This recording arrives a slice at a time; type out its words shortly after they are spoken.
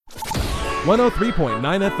103.9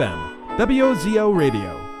 FM, WOZO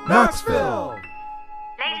Radio, Knoxville.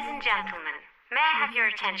 Ladies and gentlemen, may I have your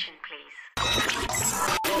attention, please?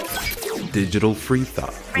 Digital Free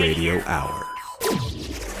Thought Radio Hour.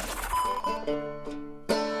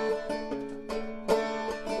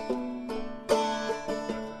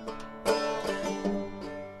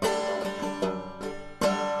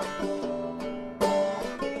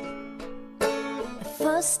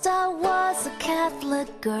 First I was a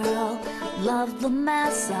Catholic girl, loved the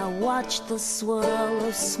Mass, I watched the swirl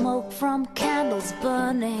of smoke from candles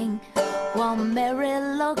burning, while Mary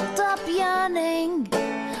looked up yearning.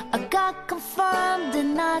 I got confirmed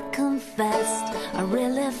and I confessed, I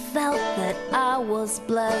really felt that I was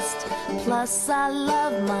blessed. Plus I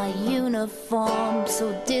love my uniform,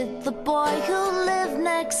 so did the boy who lived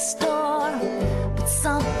next door. But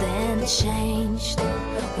something changed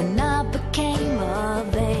when I became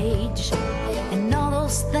of age, and all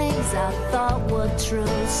those things I thought were true,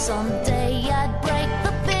 someday I'd break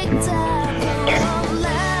the big taboo of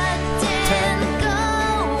letting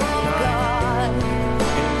go, God.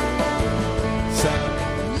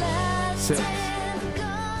 7, 6,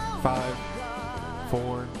 5,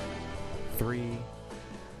 4, 3,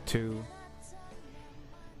 2.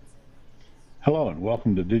 Hello and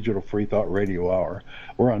welcome to Digital Free Thought Radio Hour.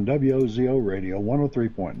 We're on WOZO Radio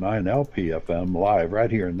 103.9 LPFM live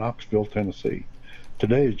right here in Knoxville, Tennessee.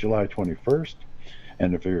 Today is July 21st,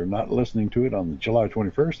 and if you're not listening to it on July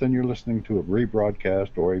 21st, then you're listening to a rebroadcast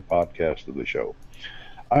or a podcast of the show.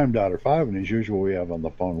 I'm Dr. Five, and as usual, we have on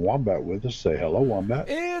the phone Wombat with us. Say hello, Wombat.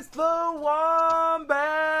 It's the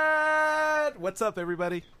Wombat! What's up,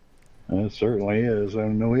 everybody? It certainly is.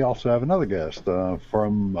 And we also have another guest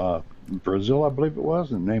from Brazil, I believe it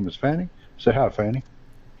was, and the name is Fanny. Say hi, Fanny.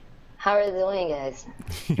 How are you doing, guys?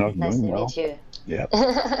 Nice to meet you. Yep.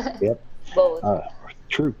 Yep. Both.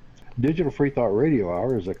 True. Digital Free Thought Radio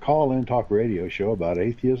Hour is a call-in talk radio show about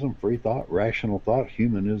atheism, free thought, rational thought,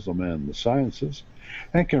 humanism, and the sciences.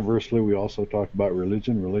 And conversely, we also talk about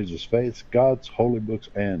religion, religious faiths, gods, holy books,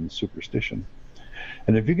 and superstition.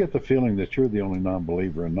 And if you get the feeling that you're the only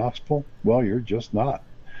non-believer in Knoxville, well, you're just not.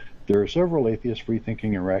 There are several atheist,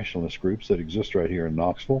 free-thinking, and rationalist groups that exist right here in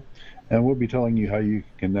Knoxville, and we'll be telling you how you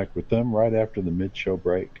can connect with them right after the mid-show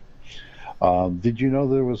break. Did you know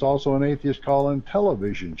there was also an atheist call-in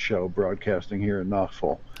television show broadcasting here in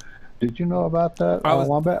Knoxville? Did you know about that,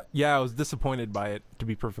 Wombat? Yeah, I was disappointed by it, to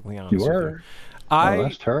be perfectly honest. You were?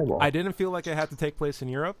 That's terrible. I didn't feel like it had to take place in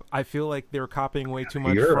Europe. I feel like they were copying way too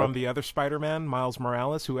much from the other Spider-Man, Miles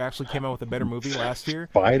Morales, who actually came out with a better movie last year.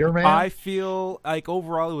 Spider-Man? I feel like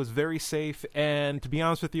overall it was very safe, and to be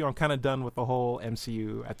honest with you, I'm kind of done with the whole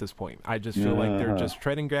MCU at this point. I just feel like they're just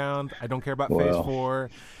treading ground. I don't care about Phase 4.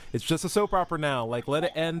 It's just a soap opera now. Like, let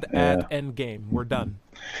it end at Endgame. We're done.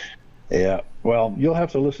 Yeah, well, you'll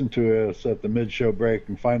have to listen to us at the mid-show break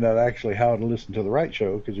and find out actually how to listen to the right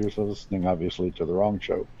show, because you're listening, obviously, to the wrong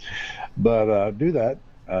show. But do that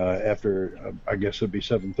after, I guess it'll be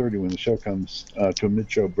 7:30 when the show comes to a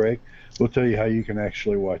mid-show break. We'll tell you how you can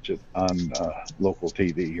actually watch it on local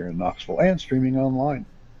TV here in Knoxville and streaming online.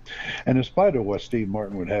 And in spite of what Steve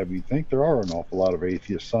Martin would have you think, there are an awful lot of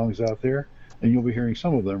atheist songs out there, and you'll be hearing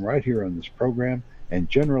some of them right here on this program and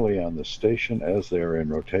generally on the station as they are in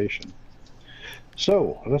rotation.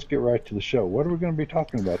 So let's get right to the show. What are we going to be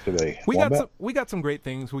talking about today? We got some great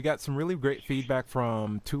things. We got some really great feedback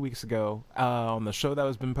from 2 weeks ago on the show that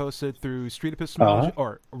has been posted through Street Epistemology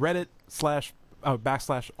or Reddit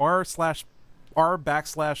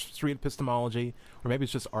 /r/Street Epistemology, or maybe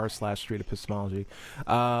it's just r/Street Epistemology.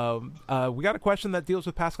 We got a question that deals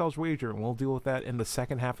with Pascal's wager, and we'll deal with that in the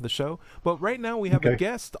second half of the show. But right now we have a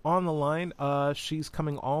guest on the line. She's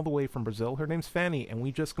coming all the way from Brazil. Her name's Fanny, and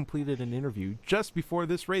we just completed an interview just before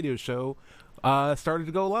this radio show started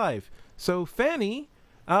to go live. So Fanny,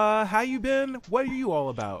 how you been? What are you all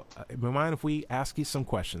about? Mind if we ask you some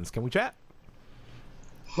questions? Can we chat?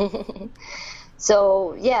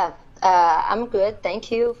 So, yeah. I'm good. Thank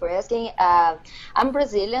you for asking. I'm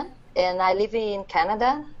Brazilian, and I live in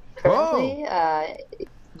Canada currently,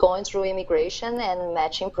 going through immigration and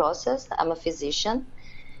matching process. I'm a physician,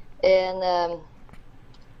 and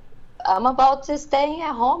I'm about to staying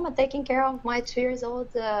at home and taking care of my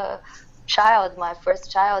 2-year-old child, my first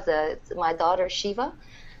child, my daughter Shiva.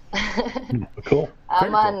 Cool.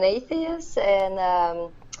 I'm an atheist, and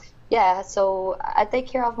so I take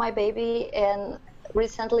care of my baby. And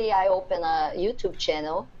recently, I opened a YouTube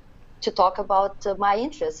channel to talk about my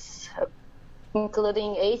interests,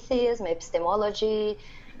 including atheism, epistemology,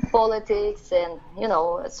 politics, and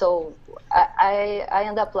so I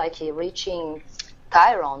end up like reaching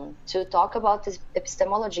Tyrone to talk about this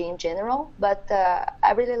epistemology in general, but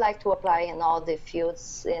I really like to apply in all the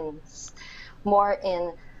fields, more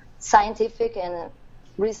in scientific and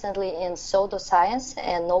recently in pseudoscience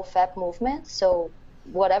and no-fap movement. So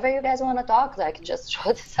whatever you guys want to talk, like, just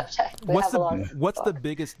throw the subject. What's the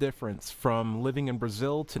biggest difference from living in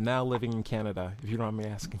Brazil to now living in Canada, if you don't mind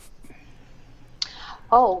me asking?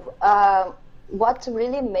 What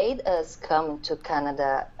really made us come to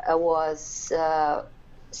Canada was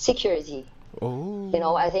security. Oh. You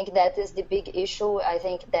know, I think that is the big issue. I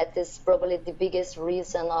think that is probably the biggest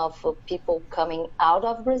reason of people coming out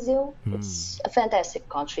of Brazil. It's a fantastic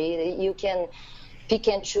country. You can pick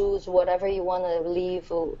and choose whatever you want to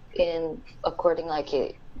live in according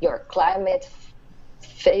your climate,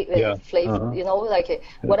 flavor, you know,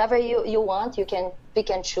 whatever you want, you can pick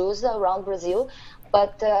and choose around Brazil,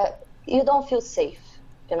 but you don't feel safe.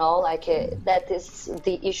 You know, that is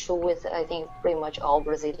the issue with, I think, pretty much all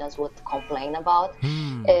Brazilians would complain about.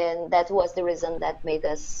 And that was the reason that made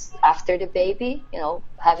us, after the baby, you know,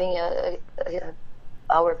 having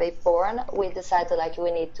our baby born, we decided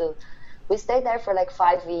we stayed there for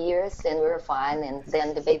 5 years and we were fine. And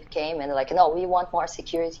then the baby came and no, we want more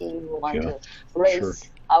security. We want to raise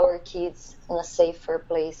our kids in a safer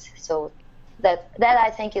place. So that I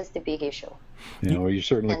think is the big issue. You know, you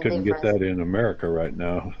certainly couldn't get that in America right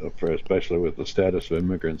now, especially with the status of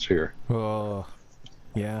immigrants here. Oh,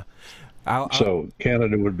 yeah. So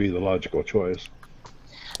Canada would be the logical choice.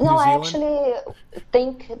 No, I actually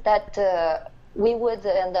think that we would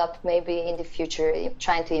end up maybe in the future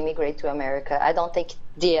trying to immigrate to America. I don't think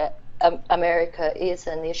America is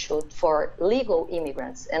an issue for legal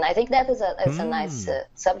immigrants, and I think that is a nice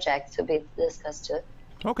subject to be discussed too.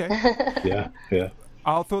 Okay. Yeah.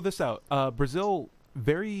 I'll throw this out. Brazil,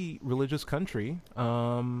 very religious country.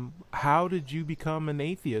 How did you become an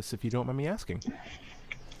atheist, if you don't mind me asking?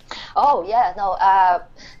 Oh, yeah, no,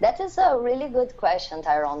 that is a really good question,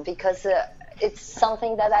 Tyrone, because it's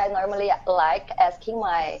something that I normally like asking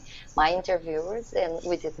my interviewers, and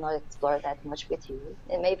we did not explore that much with you,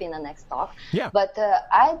 and maybe in the next talk. Yeah. But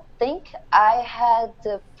I think I had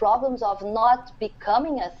problems of not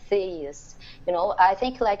becoming a theist. You know, I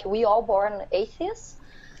think we all born atheists.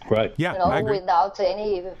 Right. Yeah. You know, without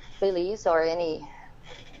any beliefs or any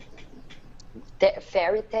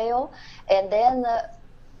fairy tale, and then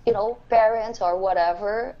you know, parents or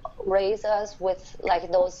whatever raise us with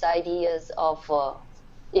those ideas of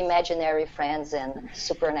imaginary friends and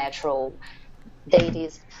supernatural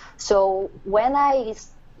deities. So when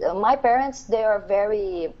my parents, they are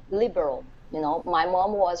very liberal. You know, my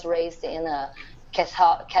mom was raised in a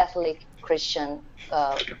Catholic Christian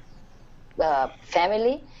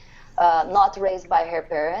family, not raised by her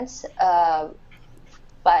parents,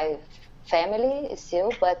 by family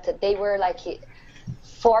still, but they were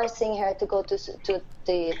forcing her to go to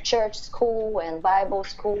the church school and Bible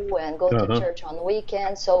school and go to church on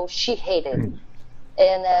weekends. So she hated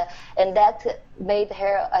it. And that made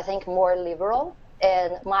her, I think, more liberal.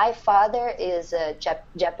 And my father is a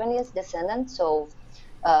Japanese descendant, so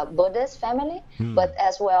Buddhist family, but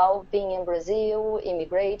as well being in Brazil,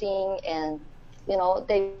 immigrating, and, you know,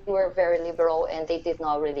 they were very liberal and they did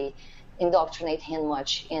not really indoctrinate him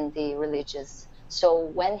much in the religious. So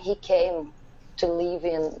when he came to live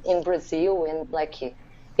in Brazil and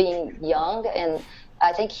being young, and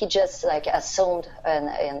I think he just assumed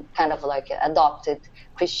and kind of adopted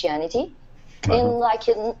Christianity in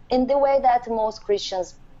the way that most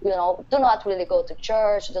Christians, you know, do not really go to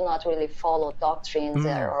church, do not really follow doctrines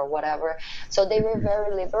or whatever. So they were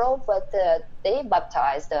very liberal, but they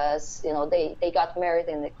baptized us, you know, they got married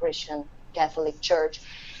in the Christian Catholic Church.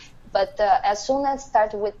 But as soon as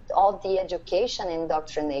started with all the education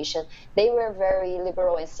indoctrination, they were very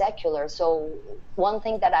liberal and secular. So one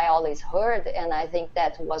thing that I always heard, and I think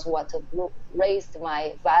that was what raised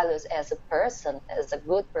my values as a person, as a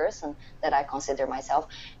good person that I consider myself,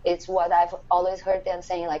 it's what I've always heard them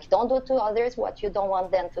saying, don't do to others what you don't want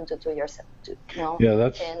them to do to yourself. You know? Yeah,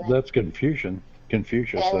 that's Confucius.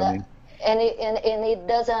 And it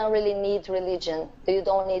doesn't really need religion. You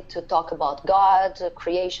don't need to talk about God, the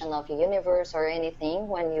creation of the universe or anything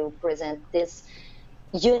when you present this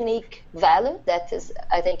unique value that is,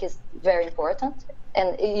 I think, is very important.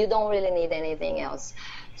 And you don't really need anything else.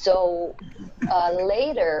 So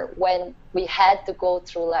later, when we had to go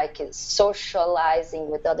through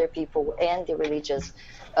socializing with other people and the religious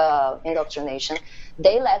indoctrination,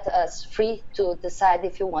 they let us free to decide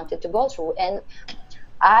if you wanted to go through. And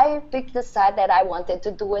I picked the side that I wanted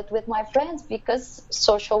to do it with my friends because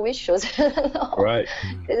social issues. Right.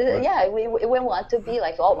 Yeah, we want to be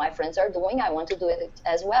like, oh, my friends are doing, I want to do it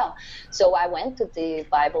as well. So I went to the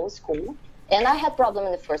Bible school, and I had problem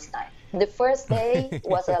in the first time. The first day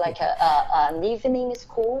was an evening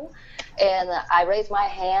school, and I raised my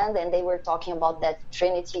hand, and they were talking about that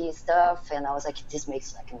Trinity stuff, and I was like, this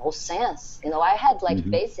makes like no sense. I had like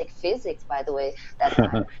basic physics, by the way, that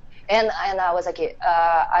time. And I was like,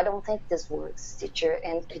 I don't think this works, teacher,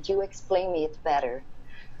 and could you explain me it better?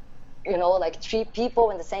 Like 3 people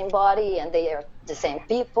in the same body, and they are the same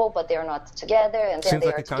people, but they're not together, and then Seems they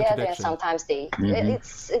like are a together, and sometimes they.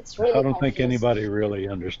 It's really. I don't think confusing. anybody really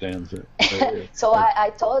understands it. So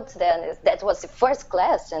I told them that was the first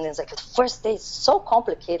class, and it's like the first day is so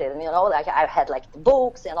complicated. Like I had like the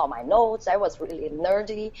books and all my notes. I was really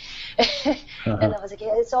nerdy, and I was like,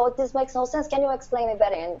 yeah, so this makes no sense. Can you explain it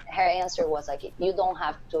better? And her answer was like, you don't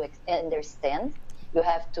have to understand, you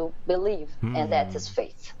have to believe, and that is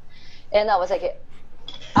faith. And I was like,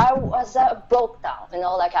 I was broke down,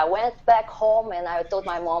 like I went back home and I told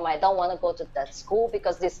my mom, I don't want to go to that school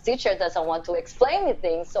because this teacher doesn't want to explain me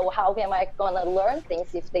things. So how am I going to learn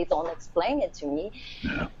things if they don't explain it to me?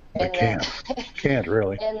 No, they can't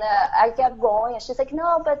really. And I kept going, and she's like,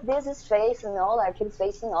 no, but this is faith, like you're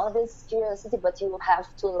facing all this curiosity, but you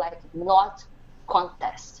have to like not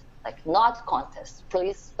contest.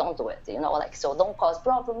 Please don't do it, so don't cause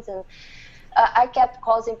problems. And I kept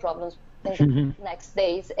causing problems in the next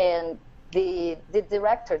days, and the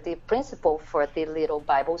director, the principal for the little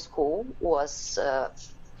Bible school was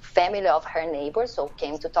family of her neighbors, so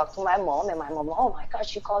came to talk to my mom, and my mom, oh my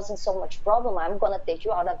gosh, you're causing so much problem, I'm going to take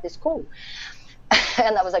you out of the school.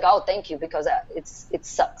 And I was like, oh, thank you, because it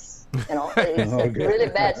sucks. It's a really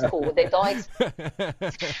bad school. They don't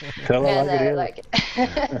tell her like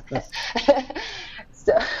it is.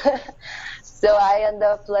 So I ended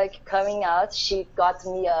up like coming out. She got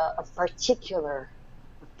me a particular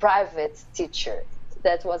private teacher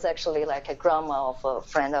that was actually like a grandma of a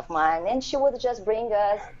friend of mine, and she would just bring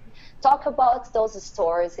us, talk about those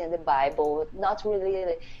stories in the Bible, not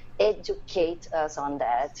really educate us on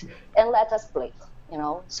that, and let us play,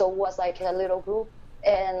 So it was like a little group,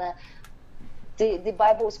 and the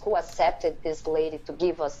Bible school accepted this lady to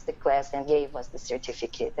give us the class and gave us the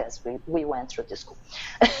certificate as we went through the school.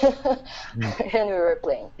 And we were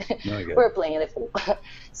playing. We were playing in the pool.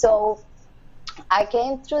 So I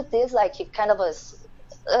came through this like kind of a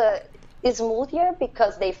smoother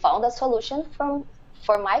because they found a solution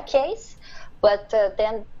for my case. But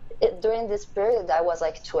then during this period, I was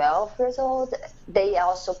like 12 years old. They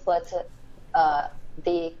also put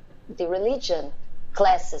the religion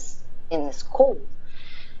classes in school,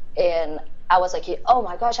 and I was like, oh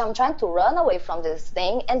my gosh, I'm trying to run away from this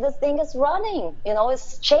thing, and this thing is running,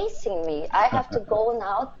 it's chasing me. I have to go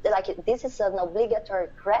now, like this is an obligatory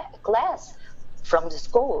class from the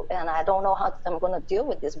school, and I don't know how I'm going to deal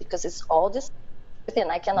with this because it's all this thing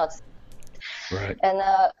I cannot. Right.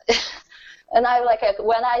 And I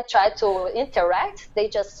when I tried to interact, they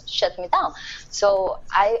just shut me down. So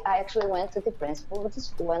I actually went to the principal of the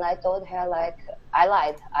school, and I told her like, I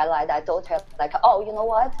lied. I told her like, oh, you know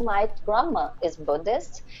what? My grandma is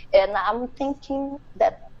Buddhist, and I'm thinking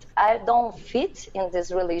that I don't fit in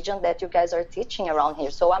this religion that you guys are teaching around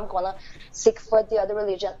here. So I'm gonna seek for the other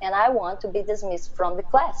religion, and I want to be dismissed from the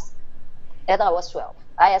class. And I was 12.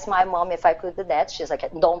 I asked my mom if I could do that. She's like,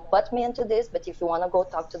 don't put me into this, but if you want to go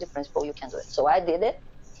talk to the principal, you can do it. So I did it,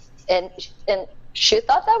 and she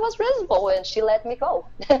thought I was reasonable, and she let me go.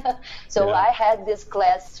 So yeah. I had this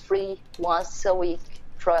class free once a week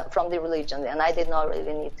from the religion, and I did not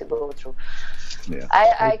really need to go through. Yeah.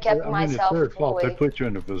 I kept myself it's their fault. They put you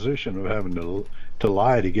in a position of having to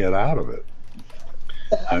lie to get out of it.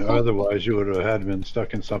 Otherwise, you would have had been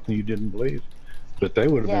stuck in something you didn't believe. But they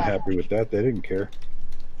would have been happy with that. They didn't care.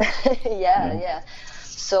 Yeah.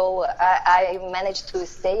 So I managed to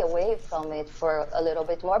stay away from it for a little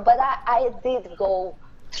bit more. But I did go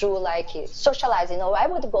through like socializing. I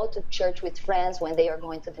would go to church with friends when they are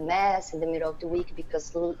going to the mass in the middle of the week,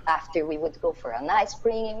 because after we would go for an ice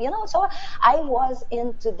cream, So I was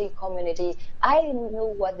into the community. I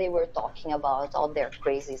knew what they were talking about, all their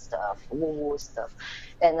crazy stuff, woo-woo stuff.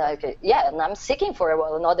 And and I'm seeking for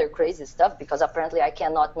another crazy stuff because apparently I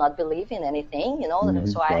cannot not believe in anything,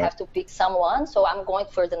 So I have to pick someone. So I'm going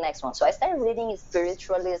for the next one. So I started reading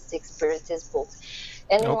spiritualistic, spiritist books,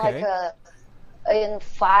 and in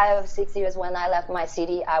 5-6 years when I left my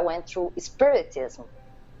city, I went through spiritism.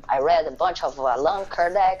 I read a bunch of Allan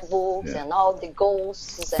Kardec books and all the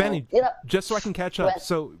ghosts. Fanny, and, just so I can catch up.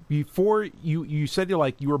 So before you said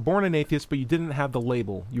you were born an atheist, but you didn't have the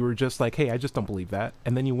label. You were just like, hey, I just don't believe that.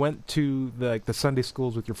 And then you went to the Sunday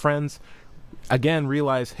schools with your friends. Again,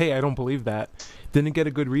 realized, hey, I don't believe that. Didn't get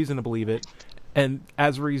a good reason to believe it. And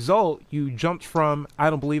as a result, you jumped from I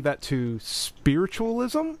don't believe that to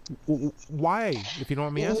spiritualism. Why, if you don't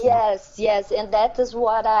want me asking? Yes, and that is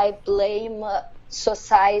what I blame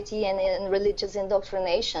society and religious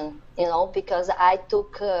indoctrination. Because I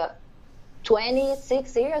took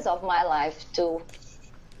 26 years of my life to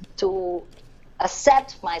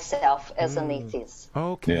accept myself as an atheist.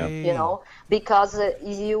 Okay. Because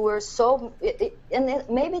you were so,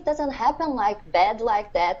 maybe it doesn't happen bad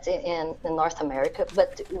like that in North America,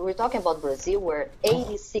 but we're talking about Brazil, where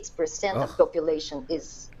 86% of the population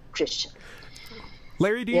is Christian.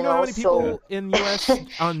 Larry, do you know how many people in U.S.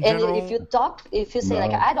 on general? And if you say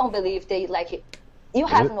I don't believe they you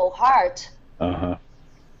have no heart.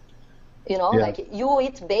 You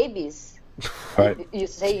eat babies. Right. You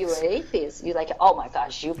say you're atheist. You're like, oh my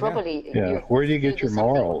gosh, you probably. Yeah. Where do you get your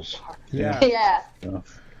morals? Yeah.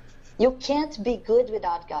 You can't be good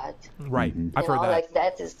without God. Right. I've heard that.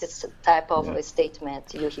 That is this type of a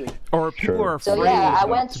statement you hear. Or people are afraid. So I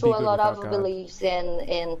went through a lot of beliefs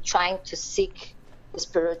in trying to seek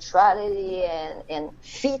spirituality and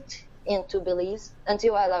fit into beliefs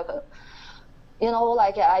until I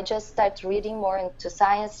just started reading more into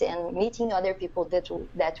science and meeting other people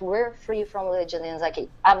that were free from religion. And it's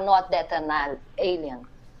I'm not that an alien.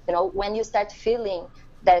 When you start feeling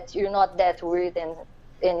that you're not that weird and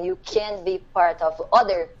you can be part of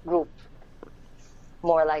other group,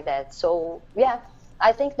 more like that. So,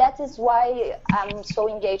 I think that is why I'm so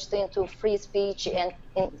engaged into free speech and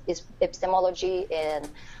in epistemology and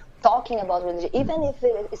talking about religion. Even if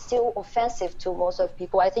it is still offensive to most of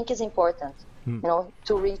people, I think it's important.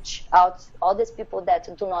 To reach out all these people that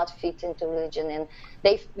do not fit into religion and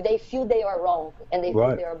they feel they are wrong and they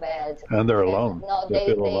feel they are bad and they're alone. They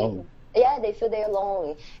feel alone. Yeah, they feel they're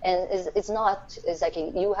lonely, and it's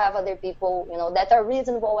you have other people that are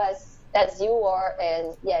reasonable as you are,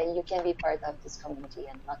 and you can be part of this community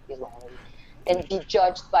and not be lonely and be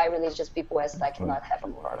judged by religious people as not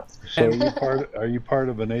having morals. So are you part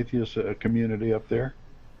of an atheist community up there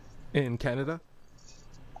in Canada?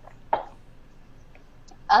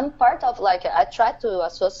 I'm part of I try to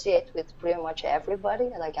associate with pretty much everybody,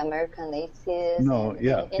 American atheists. In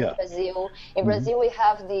Brazil. In Brazil, we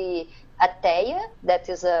have the Ateia, that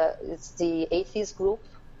is it's the atheist group,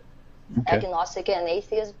 agnostic and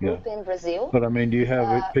atheist group in Brazil. But do you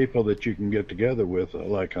have people that you can get together with,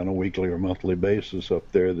 on a weekly or monthly basis up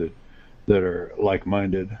there that are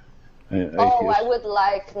like-minded atheists? I would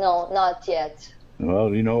no, not yet. Well,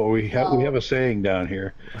 we have a saying down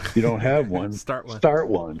here. If you don't have one, start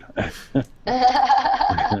one.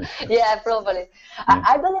 Yeah, probably.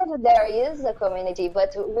 I believe there is a community,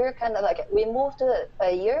 but we're kind of we moved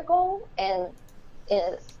a year ago, and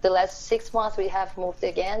in the last 6 months we have moved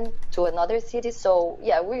again to another city. So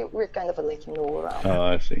we're kind of new around. Oh,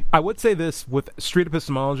 I see. I would say this with street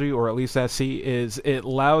epistemology, or at least SC, is it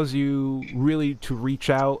allows you really to reach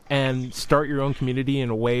out and start your own community in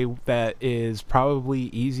a way that is probably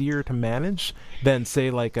easier to manage than say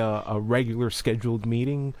a regular scheduled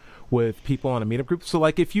meeting with people on a meetup group. So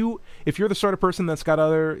if you're the sort of person that's got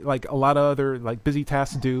a lot of other busy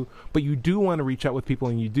tasks to do, but you do want to reach out with people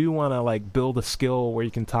and you do want to build a skill where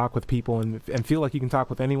you can talk with people and feel like you can talk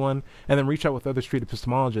with anyone, and then reach out with other street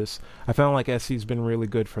epistemologists, I found SC's been really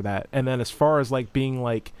good for that. And then as far as being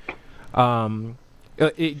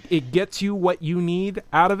it gets you what you need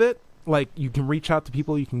out of it. You can reach out to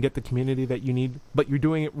people, you can get the community that you need, but you're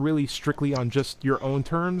doing it really strictly on just your own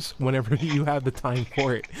terms whenever you have the time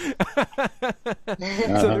for it.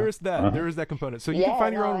 So there is that. There is that component. So you can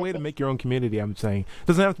find your own way to make your own community, I'm saying. It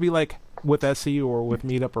doesn't have to be with SC or with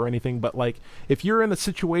Meetup or anything, but if you're in a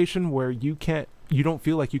situation where you don't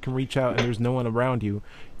feel like you can reach out and there's no one around you,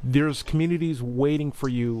 there's communities waiting for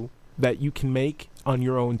you that you can make on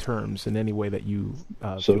your own terms in any way that you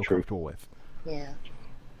feel comfortable with. Yeah.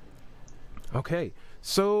 Okay,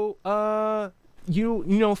 so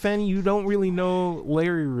Fanny, you don't really know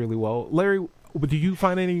Larry really well. Larry, do you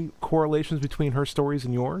find any correlations between her stories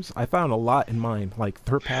and yours? I found a lot in mine. Like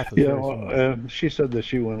her path. She said that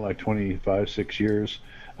she went like 25, 6 years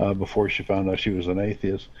before she found out she was an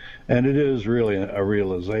atheist, and it is really a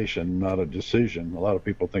realization, not a decision. A lot of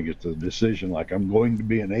people think it's a decision, like I'm going to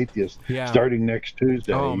be an atheist starting next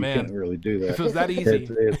Tuesday. Oh, you can't really do that. If it was that easy.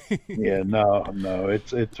 No,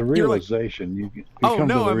 it's a realization. Like, you come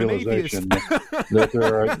to the realization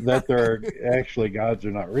that there are actually gods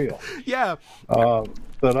are not real. Yeah.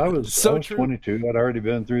 But I was 22. I'd already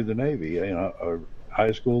been through the Navy,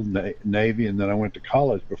 high school, Navy, and then I went to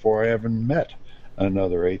college before I even met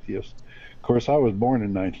another atheist. Of course, I was born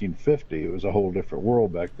in 1950. It was a whole different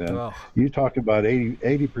world back then. Oh. You talk about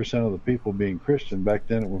 80% of the people being Christian. Back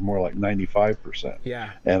then, it was more like 95%.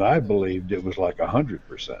 Yeah. And I believed it was like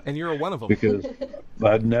 100%. And you're one of them. Because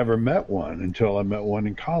I'd never met one until I met one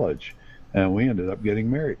in college. And we ended up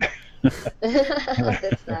getting married.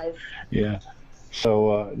 That's nice. Yeah.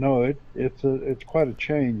 So no, it's quite a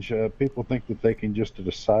change. People think that they can just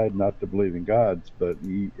decide not to believe in gods, but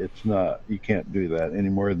it's not. You can't do that any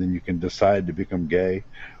more than you can decide to become gay,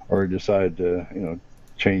 or decide to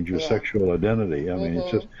change your sexual identity. I mean,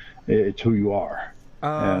 it's who you are,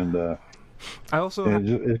 and I also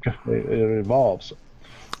it evolves.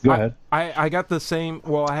 Go ahead. I got the same.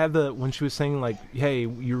 Well, I had when she was saying like, "Hey,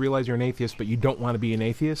 you realize you're an atheist, but you don't want to be an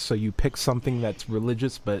atheist, so you pick something that's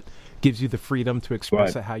religious, but gives you the freedom to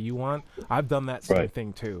express it how you want." I've done that same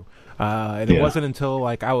thing too, and it wasn't until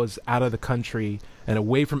like I was out of the country and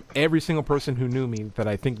away from every single person who knew me that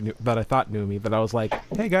I thought knew me that I was like,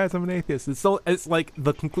 "Hey guys, I'm an atheist." It's like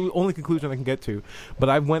the only conclusion I can get to, but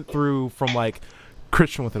I went through from like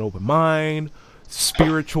Christian with an open mind,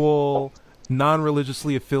 spiritual,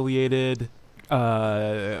 non-religiously affiliated,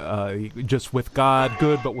 just with God,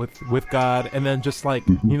 good, but with God, and then just like,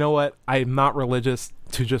 you know what, I'm not religious,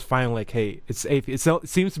 to just find like, hey, it's atheist. It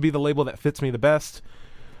seems to be the label that fits me the best.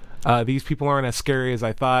 These people aren't as scary as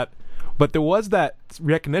I thought. But there was that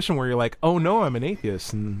recognition where you're like, oh no, I'm an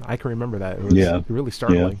atheist, and I can remember that. It was really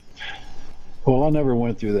startling. Yeah. Well, I never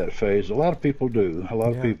went through that phase. A lot of people do. A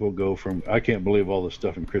lot of people go from, I can't believe all this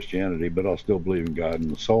stuff in Christianity, but I'll still believe in God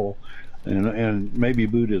and the soul. And maybe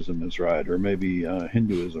Buddhism is right, or maybe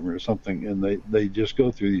Hinduism or something, and they just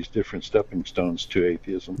go through these different stepping stones to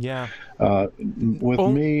atheism. Yeah. With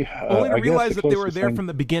me, only to realize that they were there from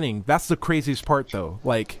the beginning. That's the craziest part, though.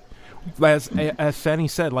 Like, as Fanny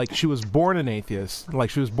said, like she was born an atheist.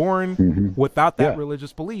 Like she was born without that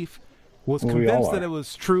religious belief. Was convinced that it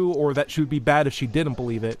was true or that she would be bad if she didn't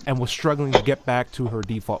believe it, and was struggling to get back to her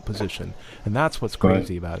default position. And that's what's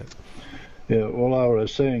crazy about it. Yeah, well, what I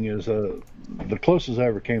was saying is the closest I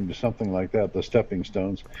ever came to something like that, the stepping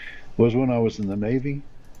stones, was when I was in the Navy.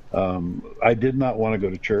 I did not want to go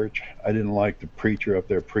to church. I didn't like the preacher up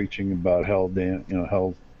there preaching about hell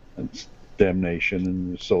and damnation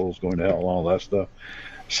and the souls going to hell and all that stuff.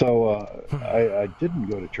 So I didn't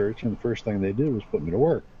go to church, and the first thing they did was put me to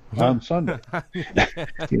work on Sunday.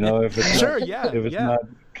 If it's not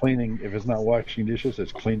cleaning, if it's not washing dishes,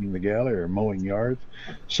 it's cleaning the galley or mowing yards.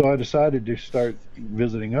 So I decided to start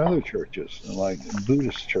visiting other churches, like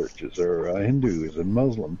Buddhist churches or Hindus and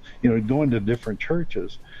Muslim, going to different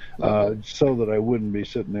churches, so that I wouldn't be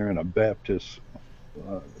sitting there in a Baptist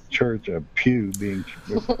church, a pew being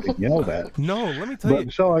yelled at. No, let me tell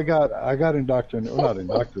you. So I got indoctrinated, well, not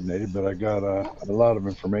indoctrinated, but I got a lot of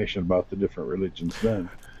information about the different religions then.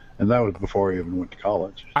 And that was before I even went to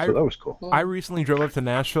college. So that was cool. I recently drove up to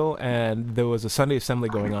Nashville, and there was a Sunday Assembly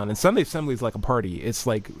going on. And Sunday Assembly is like a party. It's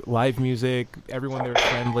like live music. Everyone there is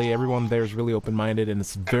friendly. Everyone there is really open-minded, and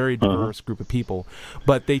it's a very diverse group of people.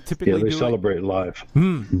 But they typically they celebrate live.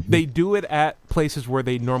 They do it at places where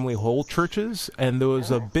they normally hold churches. And there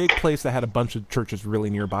was a big place that had a bunch of churches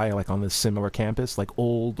really nearby, like on this similar campus, like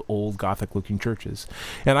old Gothic-looking churches.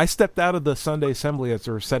 And I stepped out of the Sunday Assembly as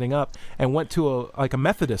they were setting up and went to a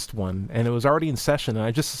Methodist one, and it was already in session, and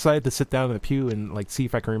I just decided to sit down in the pew and like see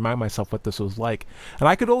if I can remind myself what this was like. And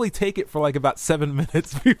I could only take it for like about 7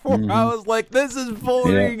 minutes before I was like, this is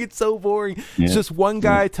boring. It's so boring. It's just one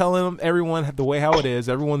guy telling everyone the way how it is,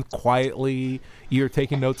 everyone quietly either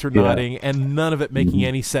taking notes or nodding, and none of it making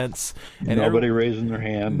any sense. And nobody raising their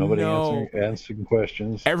hand, nobody answering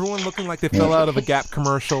questions. Everyone looking like they fell out of a Gap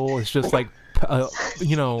commercial. It's just like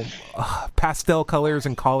pastel colors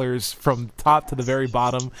and colors from top to the very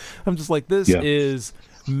bottom. I'm just like, this is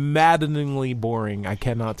maddeningly boring. I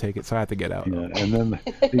cannot take it, so I have to get out. Yeah, and then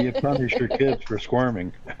you punish your kids for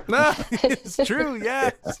squirming. No, it's true.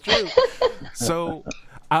 Yeah, it's true. So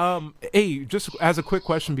Hey, just as a quick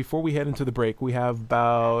question before we head into the break, we have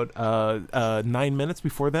about 9 minutes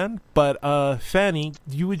before then. But Fanny,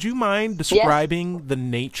 would you mind describing the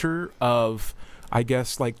nature of, I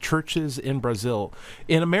guess, like churches in Brazil?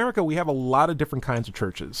 In America, we have a lot of different kinds of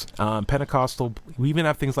churches. Pentecostal, we even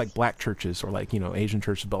have things like black churches or like, Asian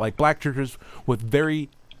churches, but like black churches with very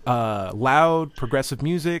loud, progressive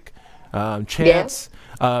music, chants.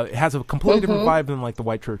 It has a completely different vibe than like the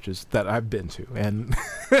white churches that I've been to, and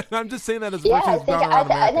I'm just saying that as much as gone around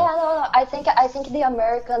America. No. I think the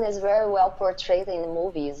American is very well portrayed in the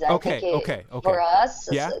movies. Okay. For us,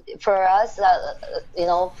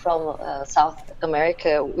 from South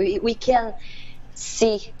America, we can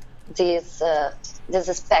see this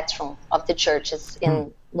spectrum of the churches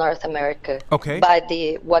in North America by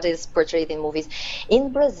what is portrayed in movies.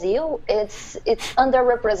 In Brazil, it's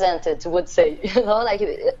underrepresented, would say, like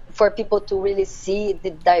for people to really see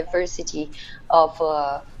the diversity of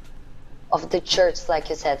the church, like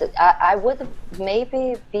you said. I would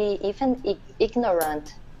maybe be even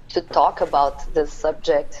ignorant to talk about this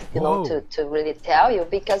subject, to really tell you,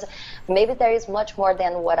 because maybe there is much more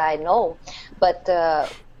than what I know, but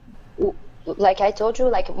like I told you,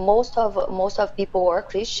 like most of people are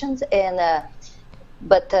Christians, and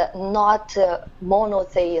but not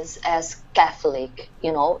monotheists as Catholic,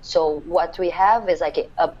 So what we have is like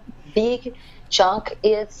a big chunk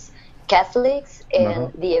is Catholics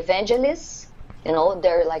and the evangelists.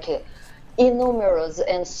 They're like innumerous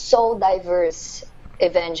and so diverse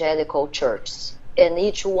evangelical churches, and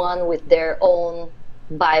each one with their own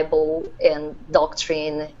Bible and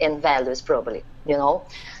doctrine and values, probably.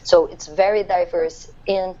 So it's very diverse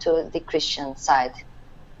into the Christian side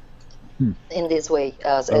in this way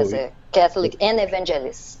as a Catholic and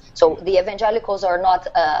evangelists. So the evangelicals are not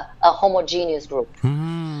a homogeneous group.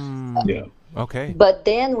 Yeah. Okay. But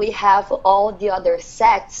then we have all the other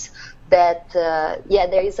sects that,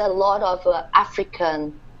 there is a lot of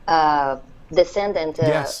African descendant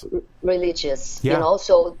religious,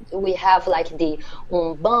 So we have like the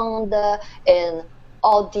Umbanda and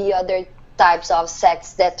all the other types of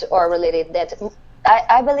sects that are related, that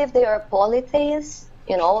I believe they are polytheists.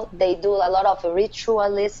 They do a lot of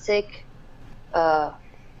ritualistic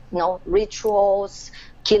rituals,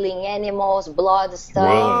 killing animals, blood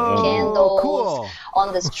stuff, candles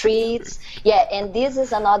on the streets. And this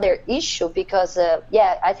is another issue because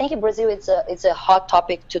I think in Brazil it's a hot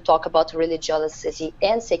topic to talk about religiosity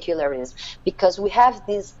and secularism, because we have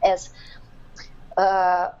this as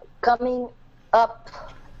coming up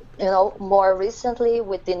more recently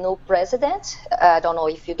with the new president. I don't know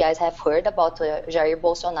if you guys have heard about Jair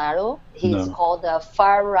Bolsonaro. He's called a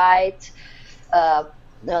far right.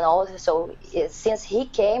 So since he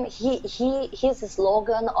came, his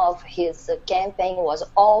slogan of his campaign was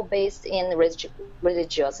all based in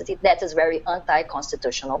religiosity. That is very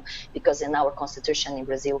anti-constitutional, because in our constitution in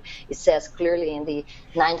Brazil, it says clearly in the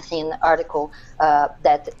 19th article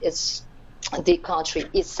that the country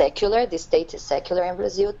is secular, the state is secular in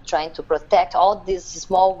Brazil, trying to protect all these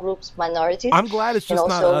small groups, minorities. I'm glad it's just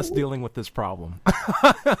not us dealing with this problem.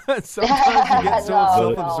 Sometimes you get so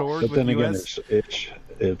self-absorbed with the US.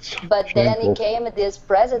 But then it came this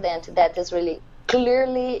president that is really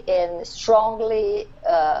clearly and strongly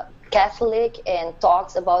Catholic, and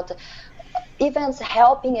talks about even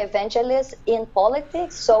helping evangelists in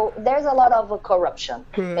politics. So there's a lot of corruption,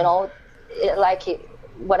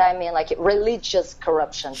 what I mean, like religious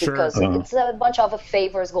corruption, because it's a bunch of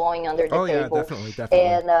favors going under the table. Definitely.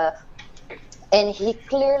 And he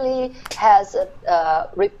clearly has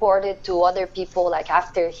reported to other people, like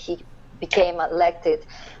after he became elected,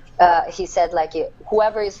 he said, like,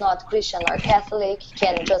 whoever is not Christian or Catholic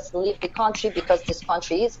can just leave the country, because this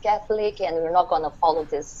country is Catholic and we're not going to follow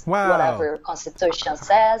this whatever Constitution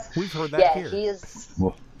says. We've heard that here. He is.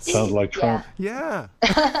 Well, sounds like Trump. Yeah.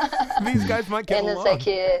 These guys might get along.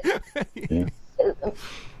 It's like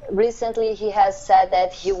recently he has said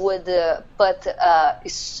that he would put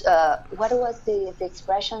what was the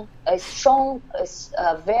expression? A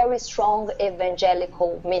very strong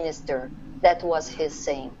evangelical minister. That was his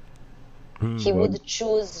saying. He would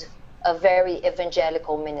choose a very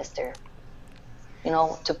evangelical minister,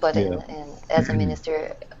 to put in as a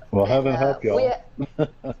minister. Well, heaven help y'all.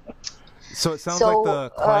 So it sounds like the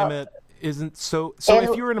climate isn't so. So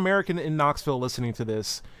if you're an American in Knoxville listening to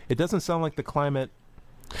this, it doesn't sound like the climate.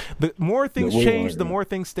 The more things change, the more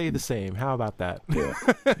things stay the same. How about that?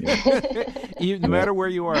 No matter where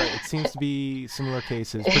you are, it seems to be similar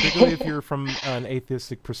cases. Particularly if you're from an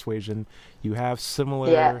atheistic persuasion, you have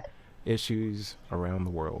similar issues around the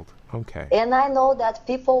world. Okay. And I know that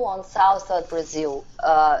people on south of Brazil,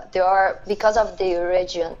 there are, because of the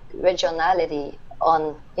regionality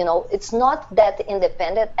on, it's not that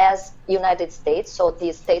independent as United States. So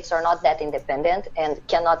these states are not that independent and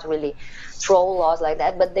cannot really throw laws like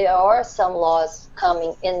that. But there are some laws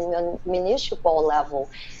coming in municipal level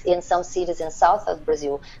in some cities in south of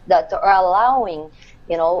Brazil that are allowing,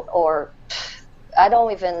 or I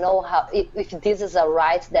don't even know how, if this is a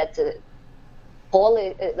right that the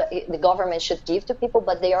government should give to people,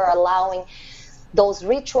 but they are allowing those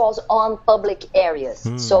rituals on public areas.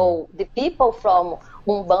 So the people from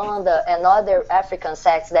Umbanda and other African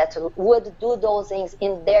sects that would do those things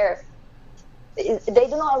in their, they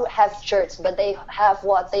do not have church, but they have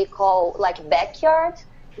what they call like backyard.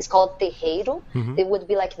 It's called terreiro. It would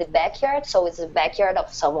be like the backyard, so it's the backyard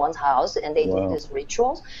of someone's house, and they do these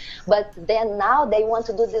rituals. But then now they want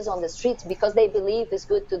to do this on the streets because they believe it's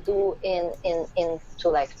good to do into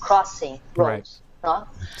like crossing roads. Right.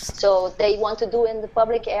 So they want to do in the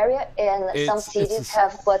public area, and some cities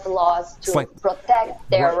have put laws to protect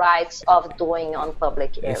their rights of doing on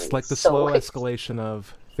public areas. It's like the slow escalation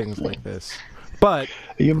of things like this. But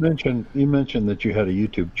you mentioned that you had a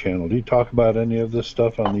YouTube channel. Do you talk about any of this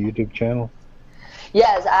stuff on the YouTube channel?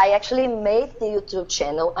 Yes, I actually made the YouTube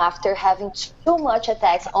channel after having too much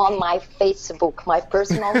attacks on my Facebook, my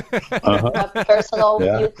personal, YouTube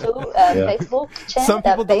Facebook channel. Some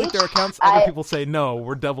people delete their accounts. Other people say, "No,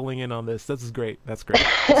 we're doubling in on this." This is great. That's great.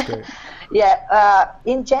 That's great.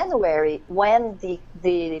 In January, when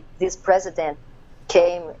this president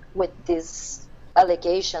came with these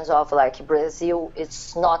allegations of like Brazil,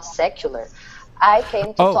 it's not secular, I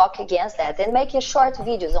came to talk against that and making short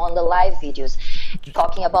videos on the live videos,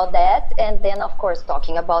 talking about that, and then of course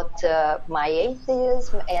talking about my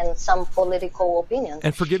atheism and some political opinions.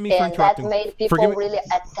 And forgive me for interrupting. And that made people really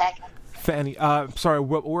attack. Fanny, sorry,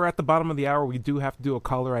 we're at the bottom of the hour. We do have to do a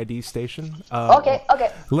caller ID station. Okay.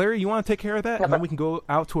 Larry, you want to take care of that, and then we can go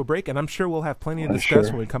out to a break, and I'm sure we'll have plenty to discuss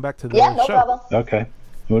when we come back to the show. Problem. Okay.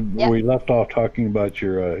 We left off talking about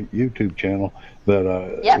your YouTube channel,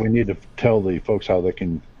 that we need to tell the folks how they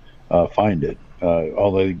can find it.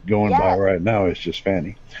 All they're going by right now is just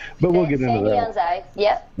Fanny. But we'll get into that.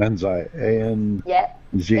 Anzai.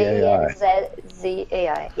 A-N-Z-A-I.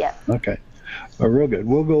 A-N-Z-A-I, Okay. Real good.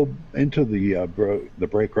 We'll go into the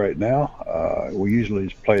break right now. We usually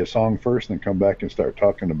play a song first and then come back and start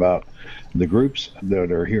talking about the groups that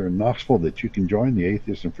are here in Knoxville that you can join, the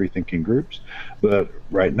atheist and free thinking groups. But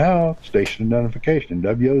right now, station identification,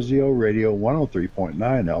 WOZO Radio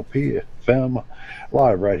 103.9 LP FM,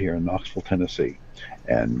 live right here in Knoxville, Tennessee.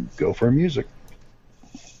 And go for music.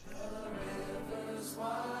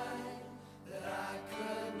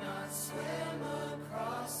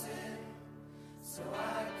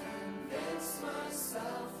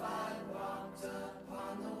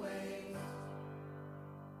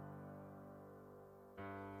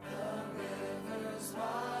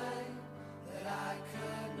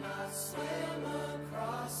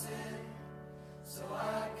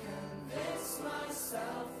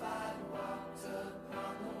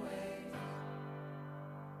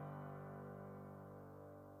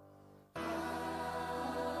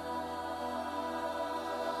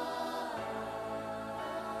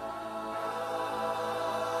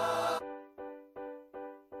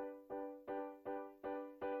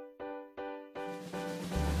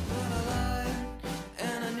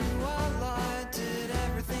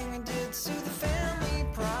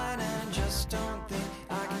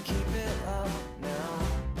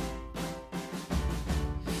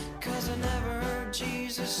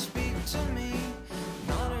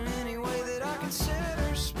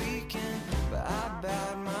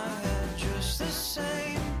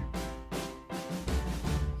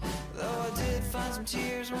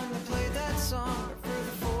 Tears when they played that song, but for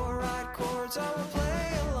the 4 right chords I will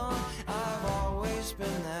play along. I've always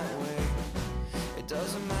been that way. It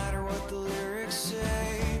doesn't matter what the lyrics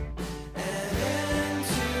say. And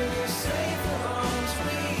into safer arms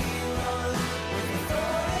we run, with the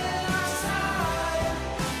thorn in our side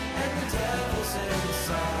and the devil's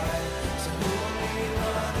inside. So who are we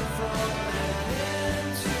running from? And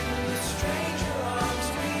into stranger arms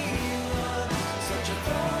we run, such a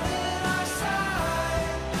thorn in our side.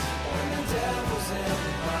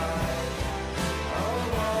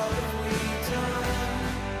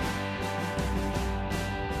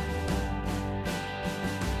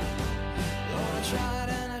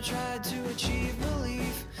 Tried to achieve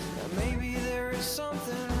belief that maybe there is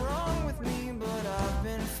something wrong with me, but I've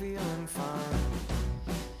been feeling fine.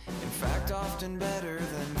 In fact, often better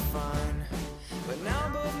than fine. But now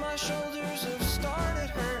both my shoulders have started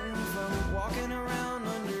hurting.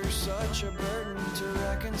 such a burden to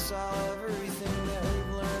reconcile everything that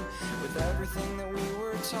we've learned with everything that we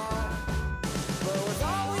were taught. But with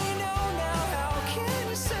all we know now, how can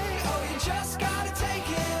you say, oh, you just gotta take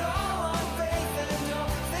it all on faith and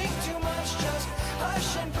don't think too much, just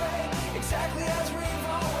hush and pray, exactly as we've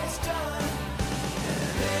always done.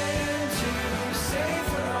 And into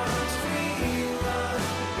safer arms we run,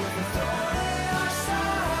 with the thorn in our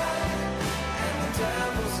side, and the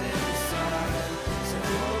devil's inside. So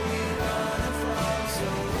who are we running from? So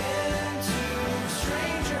into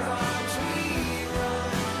stranger arms we run,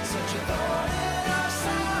 such a thorn in our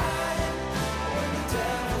side, when the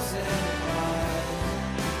devil's inside.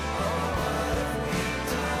 Oh, what have we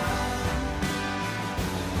done?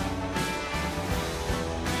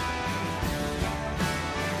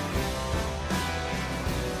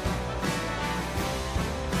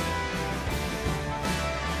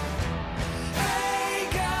 Hey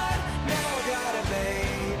God, now I got a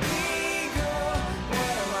baby girl.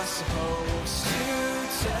 What am I supposed to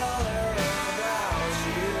tell her about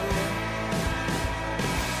you?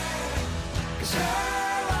 'Cause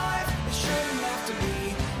her life, it shouldn't have to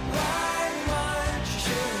be like mine. She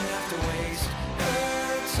shouldn't have to waste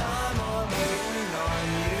her time on waiting on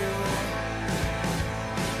you.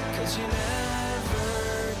 'Cause you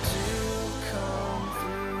never do come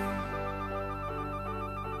through.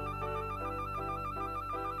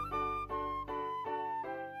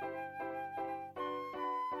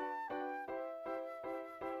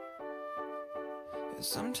 And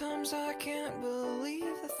sometimes I can't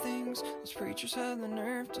believe the things those preachers had the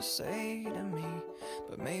nerve to say to me.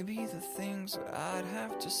 But maybe the things that I'd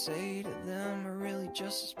have to say to them are really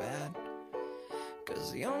just as bad.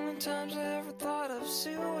 'Cause the only times I ever thought of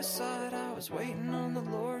suicide, I was waiting on the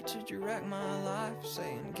Lord to direct my life,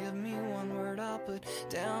 saying, give me one word, I'll put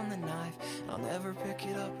down the knife, I'll never pick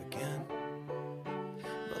it up again.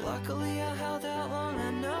 But luckily I held out long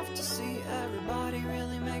enough to see everybody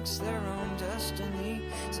really makes their own destiny.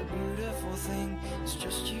 It's a beautiful thing, it's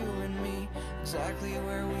just you and me, exactly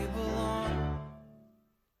where we belong.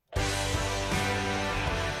 And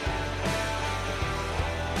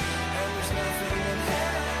there's nothing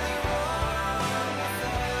inherently wrong with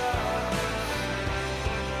us.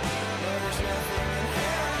 No, there's nothing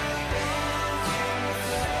inherently wrong with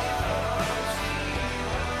us.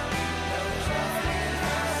 No, there's nothing inherently wrong with us. There's nothing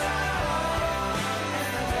inherently wrong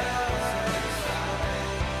with us.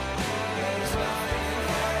 There's nothing inherently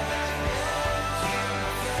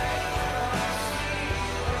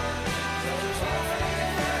wrong with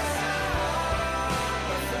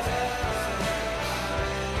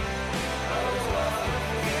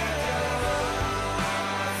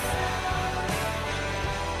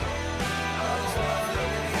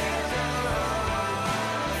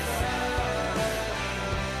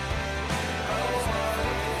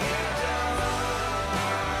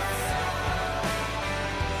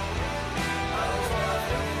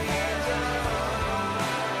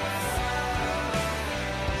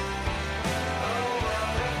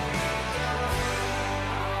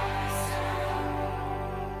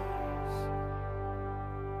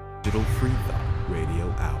Digital Free Thought Radio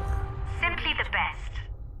Hour. Simply the best.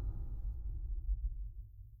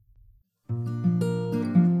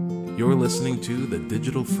 You're listening to the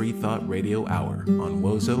Digital Free Thought Radio Hour on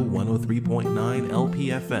WOZO 103.9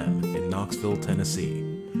 LPFM in Knoxville, Tennessee.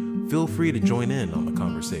 Feel free to join in on the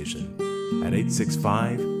conversation at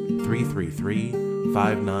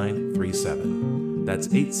 865-333-5937. That's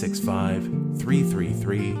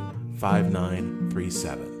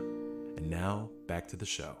 865-333-5937. And now, back to the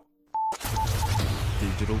show.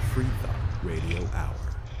 Digital Free Thought Radio Hour.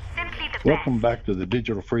 Simply the best. Welcome back to the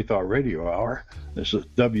Digital Free Thought Radio Hour. This is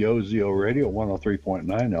WOZO Radio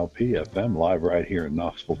 103.9 LP FM, live right here in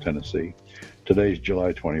Knoxville, Tennessee. Today's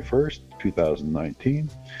July 21st, 2019.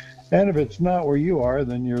 And if it's not where you are,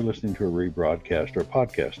 then you're listening to a rebroadcast or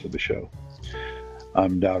podcast of the show.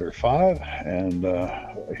 I'm Doubter5, and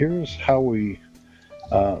here's how we...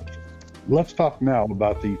 let's talk now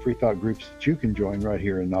about the free thought groups that you can join right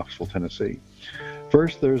here in Knoxville, Tennessee.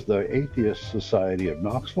 First, there's the Atheist Society of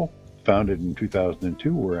Knoxville, founded in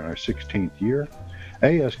 2002. We're in our 16th year.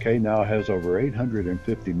 ASK now has over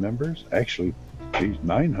 850 members. Actually, geez,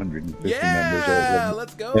 950 members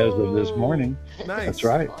let's go. as of this morning. Nice. That's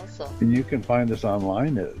right. Awesome. And you can find us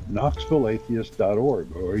online at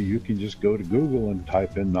knoxvilleatheist.org, or you can just go to Google and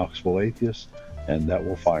type in Knoxville Atheist, and that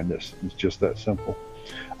will find us. It's just that simple.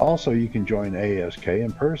 Also, you can join ASK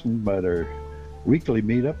in person at our weekly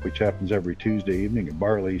meetup, which happens every Tuesday evening at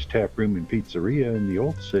Barley's Tap Room and Pizzeria in the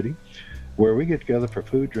Old City. where we get together for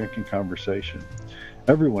food, drink, and conversation.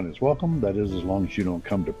 Everyone is welcome, that is, as long as you don't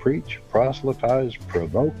come to preach, proselytize,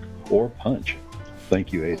 provoke, or punch.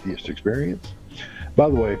 Thank you, Atheist Experience. By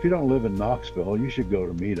the way, if you don't live in Knoxville, you should go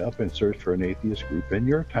to Meetup and search for an atheist group in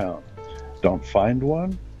your town. Don't find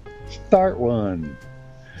one? Start one.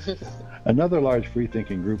 Another large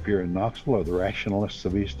free-thinking group here in Knoxville are the Rationalists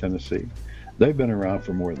of East Tennessee. They've been around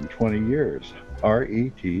for more than 20 years.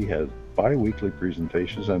 RET has bi-weekly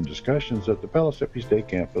presentations and discussions at the Pellissippi State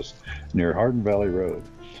Campus near Hardin Valley Road.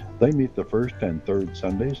 They meet the first and third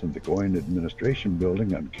Sundays in the Goin Administration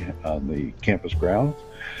Building on the campus grounds.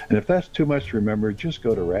 And if that's too much to remember, just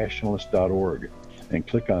go to rationalist.org and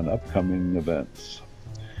click on upcoming events.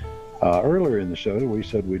 Earlier in the show, we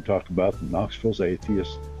said we'd talk about the Knoxville's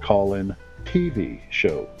Atheist Call-In TV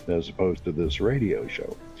show as opposed to this radio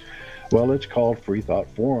show. Well, it's called Free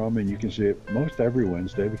Thought Forum, and you can see it most every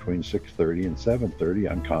Wednesday between 6:30 and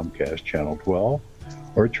 7:30 on Comcast Channel 12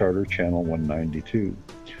 or Charter Channel 192.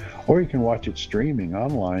 Or you can watch it streaming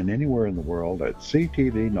online anywhere in the world at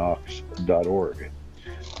ctvknox.org.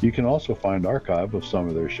 You can also find archive of some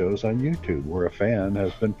of their shows on YouTube, where a fan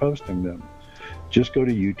has been posting them. Just go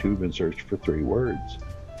to YouTube and search for 3 words: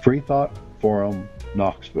 Free Thought Forum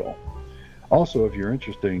Knoxville. Also, if you're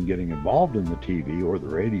interested in getting involved in the TV or the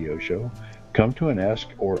radio show, come to an Ask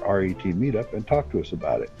or RET meetup and talk to us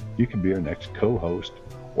about it. You can be our next co-host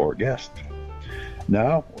or guest.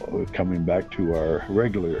 Now, coming back to our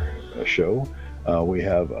regular show, we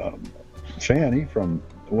have Fanny from,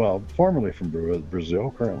 formerly from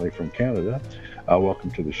Brazil, currently from Canada.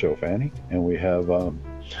 Welcome to the show, Fanny. And we have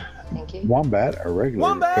Thank you. Wombat, our regular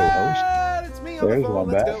Wombat! co-host. It's me on the phone.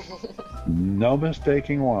 Wombat. Let's go. No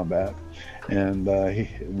mistaking Wombat. And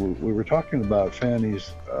we were talking about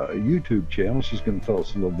Fanny's YouTube channel. She's going to tell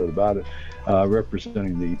us a little bit about it,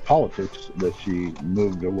 representing the politics that she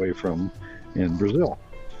moved away from in Brazil.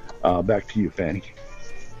 Back to you, Fanny.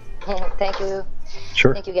 Thank you.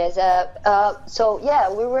 Sure. Thank you, guys. So,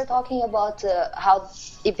 we were talking about how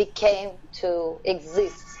it became to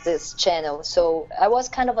exist, this channel. So I was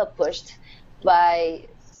kind of pushed by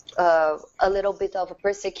a little bit of a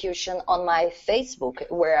persecution on my Facebook,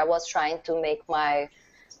 where I was trying to make my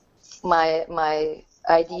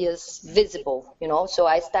ideas visible, So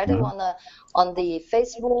I started on the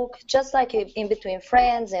Facebook, just like in between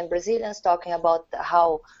friends and Brazilians, talking about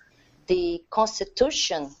how the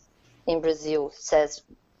Constitution in Brazil says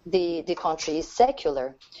the country is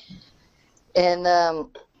secular, and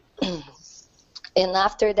and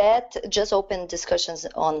after that, just open discussions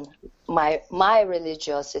on my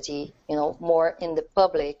religiosity, more in the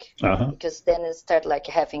public, because then I start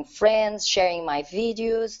having friends sharing my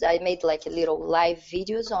videos. I made little live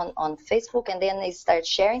videos on Facebook, and then they start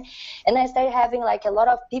sharing, and I started having a lot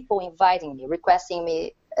of people inviting me, requesting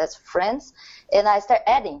me as friends, and I start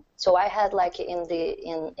adding. So I had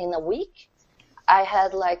in a week, I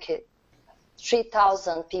had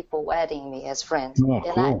 3,000 people adding me as friends. Oh,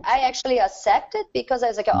 and cool. I actually accepted, because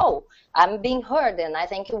I was I'm being heard, and I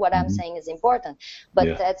think what I'm saying is important. But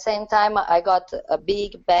at the same time, I got a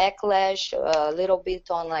big backlash, a little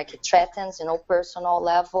bit on threats, personal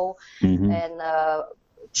level, and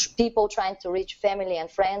people trying to reach family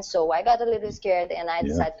and friends. So I got a little scared, and I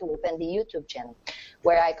decided to open the YouTube channel,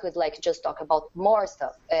 where I could just talk about more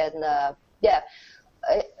stuff. And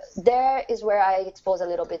there is where I expose a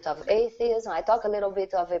little bit of atheism. I talk a little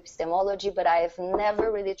bit of epistemology, but I have never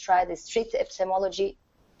really tried the street epistemology,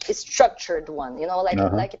 structured one.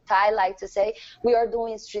 Like Ty like to say, we are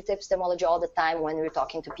doing street epistemology all the time when we're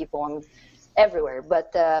talking to people everywhere.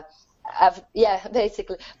 But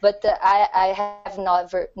basically. But I have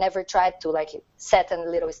never tried to set a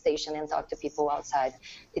little station and talk to people outside.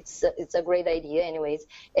 It's a great idea, anyways.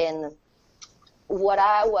 And what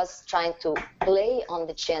I was trying to play on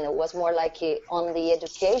the channel was more on the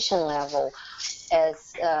education level,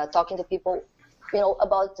 as talking to people,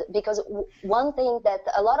 about, because one thing that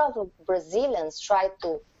a lot of Brazilians try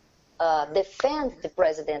to defend the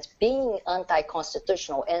president being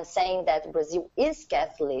anti-constitutional and saying that Brazil is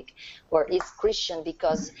Catholic or is Christian,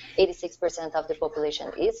 because 86% of the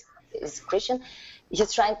population is Christian.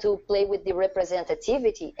 He's trying to play with the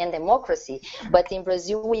representativity and democracy, but in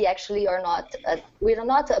Brazil we actually are not. We are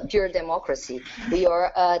not a pure democracy. We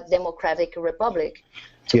are a democratic republic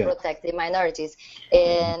to protect the minorities,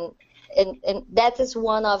 and that is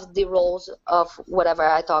one of the roles of whatever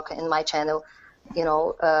I talk in my channel,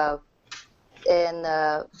 and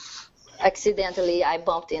accidentally I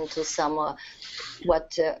bumped into some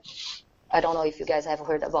I don't know if you guys have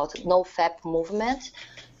heard about NoFap movement.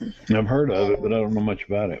 I've heard of it, but I don't know much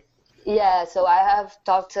about it. Yeah, so I have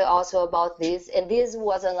talked also about this, and this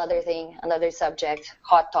was another thing, another subject,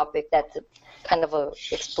 hot topic that kind of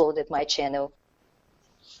exploded my channel.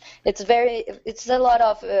 It's a lot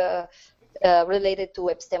of related to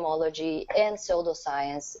epistemology and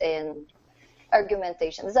pseudoscience and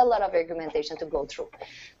argumentation. There's a lot of argumentation to go through.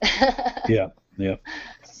 Yeah. No,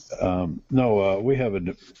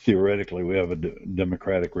 theoretically we have a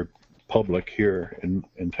democratic republic here in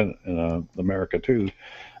America too,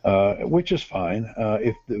 which is fine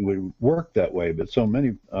if it would work that way. But so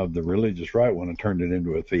many of the religious right want to turn it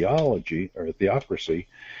into a theology or a theocracy,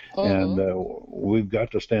 and we've got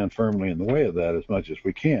to stand firmly in the way of that as much as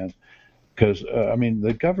we can. Because,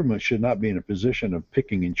 the government should not be in a position of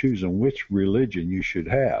picking and choosing which religion you should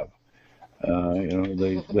have.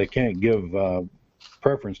 They can't give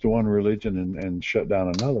preference to one religion and shut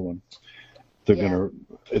down another one.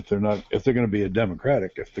 If they're going to be a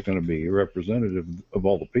democratic, if they're going to be representative of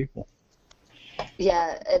all the people.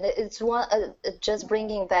 Yeah, and it's just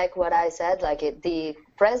bringing back what I said, like the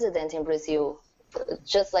president in Brazil,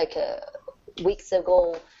 just like weeks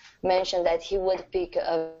ago, mentioned that he would pick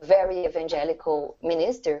a very evangelical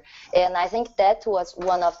minister, and I think that was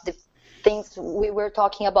one of the things we were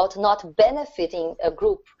talking about, not benefiting a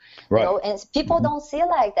group, right. And people don't see it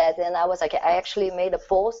like that. And I was like, I actually made a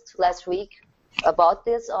post last week about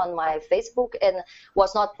this on my Facebook, and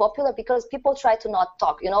was not popular because people try to not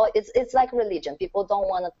talk. It's like religion. People don't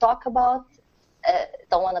want to talk about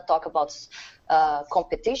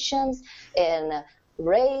competitions and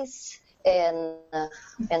race and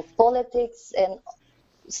politics, and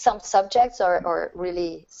some subjects are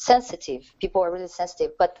really sensitive. People are really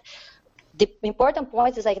sensitive, but the important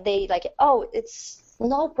point is it's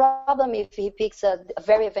no problem if he picks a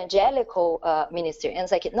very evangelical minister, and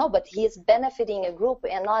it's like, no, but he is benefiting a group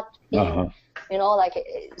and not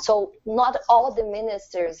so not all the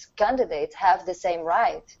ministers candidates have the same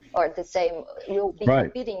right or the same, will be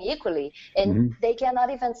competing equally, and they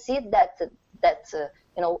cannot even see that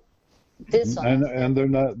and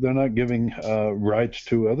they're not giving rights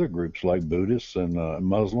to other groups like Buddhists and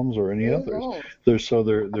Muslims or any others.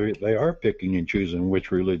 They are picking and choosing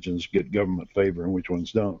which religions get government favor and which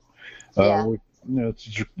ones don't.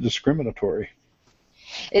 It's discriminatory.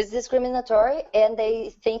 It's discriminatory, and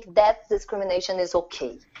they think that discrimination is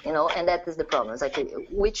okay, and that is the problem. It's like,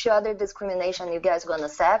 which other discrimination you guys gonna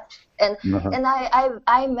accept? And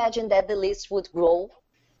I imagine that the list would grow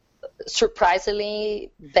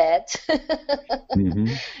surprisingly bad. But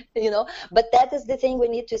that is the thing we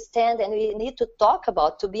need to stand and we need to talk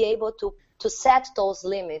about, to be able to set those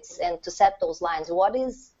limits and to set those lines. What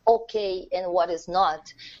is okay and what is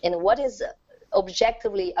not, and what is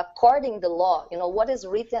objectively according to the law, what is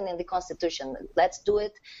written in the Constitution. Let's do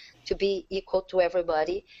it to be equal to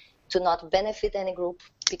everybody, to not benefit any group,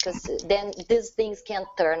 because then these things can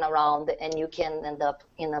turn around and you can end up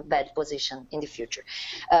in a bad position in the future.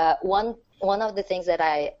 One of the things that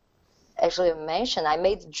I actually mentioned, I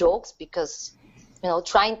made jokes because,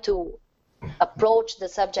 trying to approach the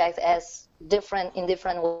subject as different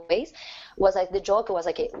ways, was like, the joke was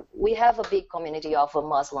like, we have a big community of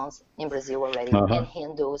Muslims in Brazil already, and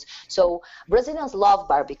Hindus. So Brazilians love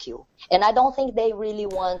barbecue, and I don't think they really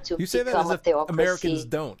want to. You say that as if Americans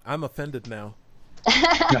don't. I'm offended now.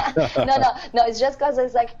 No, it's just because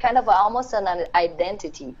it's like kind of almost an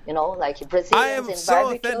identity, like Brazilians in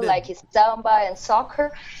barbecue, offended. Like samba and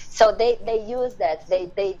soccer. So they use that.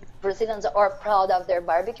 They Brazilians are proud of their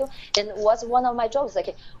barbecue. And it was one of my jokes,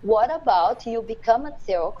 like, what about you become a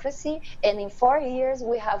theocracy and in 4 years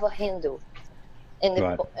we have a Hindu in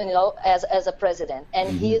the, as a president,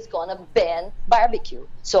 and he is gonna ban barbecue.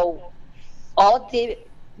 So all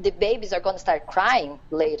the babies are going to start crying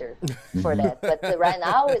later for that. But right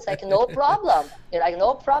now, it's like, no problem.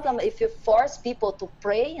 No problem if you force people to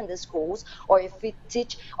pray in the schools, or if we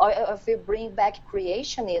teach, or if we bring back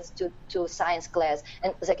creationists to science class.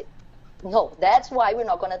 And it's like, no, that's why we're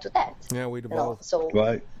not going to do that. Yeah, we develop.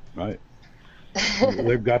 Right.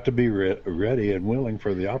 They've got to be ready and willing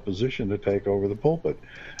for the opposition to take over the pulpit.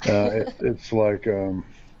 It's like,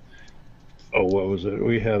 what was it?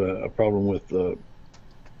 We had a problem with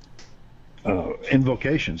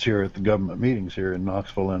invocations here at the government meetings here in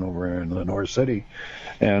Knoxville and over in the North City,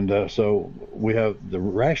 and so we have the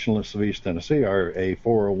Rationalists of East Tennessee are a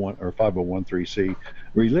 401 or 501(c)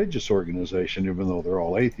 religious organization, even though they're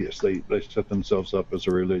all atheists. They set themselves up as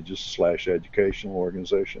a religious/educational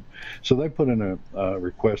organization. So they put in a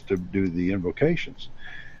request to do the invocations,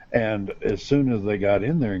 and as soon as they got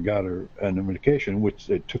in there and got an invocation, which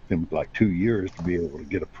it took them like 2 years to be able to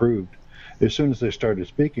get approved, as soon as they started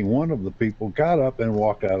speaking, one of the people got up and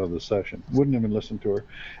walked out of the session, wouldn't even listen to her.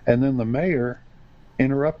 And then the mayor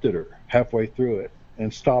interrupted her halfway through it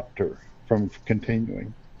and stopped her from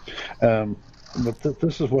continuing. But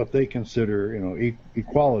this is what they consider,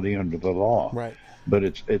 equality under the law. Right. But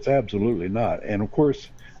it's absolutely not. And of course,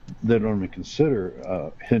 they don't even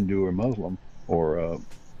consider Hindu or Muslim or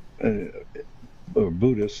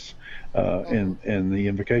Buddhists in the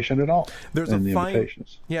invocation at all. There's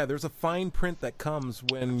invitations. There's a fine print that comes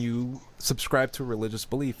when you subscribe to a religious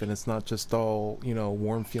belief, and it's not just all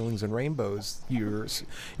warm feelings and rainbows. You're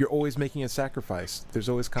always making a sacrifice. There's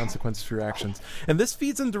always consequences for your actions, and this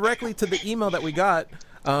feeds in directly to the email that we got.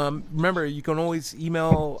 Remember, you can always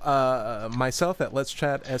email myself at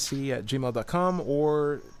letschatse@gmail.com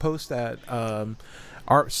or post at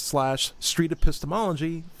 /street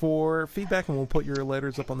epistemology for feedback, and we'll put your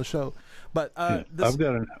letters up on the show. But I've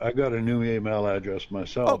got a new email address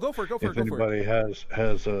myself. Oh, go for it. If anybody has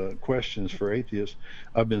questions for atheists,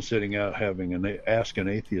 I've been sitting out having an Ask an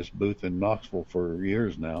Atheist booth in Knoxville for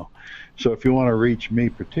years now. So if you want to reach me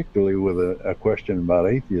particularly with a question about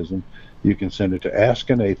atheism, you can send it to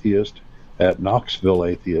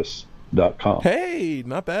askanatheist@knoxvilleatheists.com. Hey,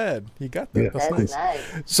 not bad. You got that. Yeah. That's nice.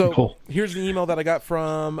 So Cool. Here's the email that I got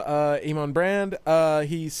from Amon Brand.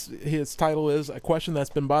 His title is A Question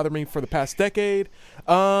That's Been Bothering Me for the Past Decade.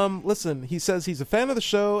 Listen, he says he's a fan of the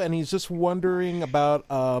show, and he's just wondering about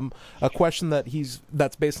a question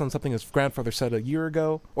that's based on something his grandfather said a year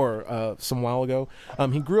ago or some while ago.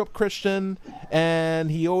 He grew up Christian,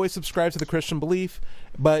 and he always subscribed to the Christian belief.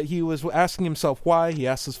 But he was asking himself why. He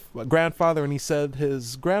asked his grandfather, and he said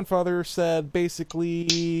his grandfather said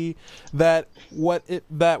basically that what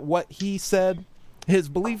he said, his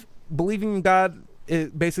believing in God,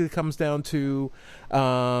 it basically comes down to.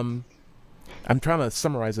 I'm trying to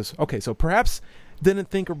summarize this. Okay, so perhaps didn't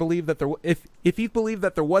think or believe that if he believed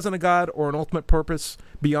that there wasn't a God or an ultimate purpose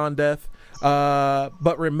beyond death,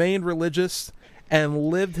 but remained religious and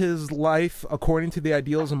lived his life according to the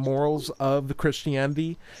ideals and morals of the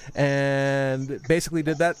Christianity, and basically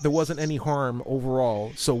did that, there wasn't any harm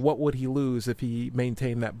overall. So what would he lose if he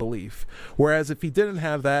maintained that belief? Whereas if he didn't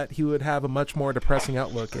have that, he would have a much more depressing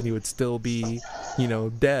outlook, and he would still be,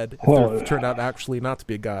 dead if there turned out actually not to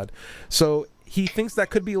be a God. So he thinks that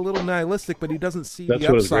could be a little nihilistic, but he doesn't see the upside.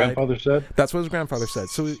 That's what his grandfather said? That's what his grandfather said.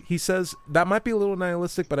 So he says, that might be a little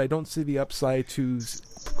nihilistic, but I don't see the upside to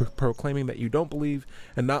proclaiming that you don't believe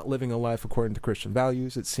and not living a life according to Christian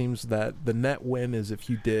values. It seems that the net win is if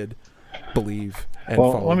you did believe and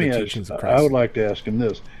follow the teachings of Christ. I would like to ask him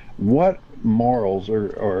this. What morals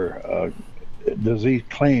or does he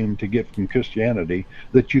claim to get from Christianity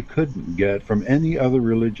that you couldn't get from any other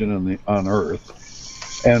religion on earth,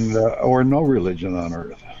 and or no religion on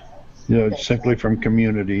earth? Simply from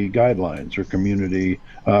community guidelines or community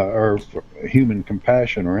or human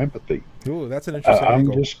compassion or empathy. Ooh, that's an interesting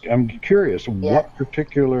angle. I'm curious, what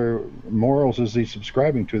particular morals is he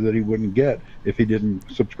subscribing to that he wouldn't get if he didn't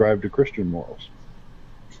subscribe to Christian morals?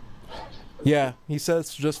 Yeah, he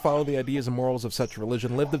says just follow the ideas and morals of such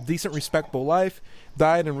religion, lived a decent, respectable life,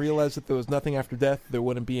 died and realized that there was nothing after death. There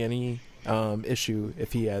wouldn't be any issue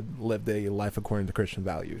if he had lived a life according to Christian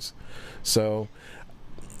values. So,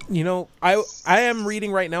 I am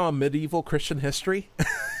reading right now a medieval Christian history.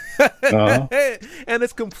 And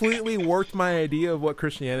it's completely warped my idea of what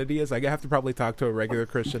Christianity is. I have to probably talk to a regular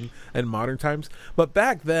Christian in modern times. But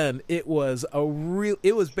back then, it was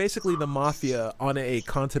basically the mafia on a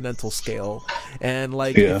continental scale. And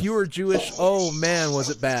if you were Jewish, oh man, was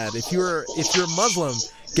it bad. If you're Muslim,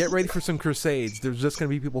 get ready for some crusades. There's just going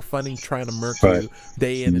to be people trying to murk you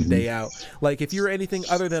day in and day out. If you're anything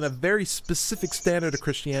other than a very specific standard of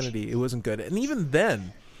Christianity, it wasn't good. And even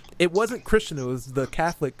then, it wasn't Christian. It was the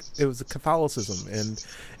Catholicism,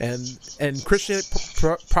 and Christian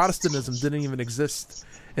Protestantism didn't even exist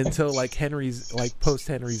until post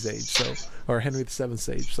Henry's age, or Henry VII's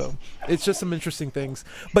age. So it's just some interesting things.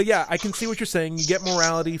 But yeah, I can see what you're saying. You get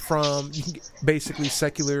morality from basically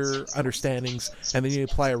secular understandings, and then you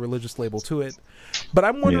apply a religious label to it. But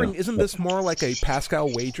I'm wondering, isn't this more like a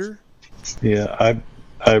Pascal wager? Yeah,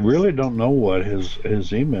 I really don't know what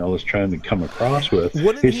his email is trying to come across with.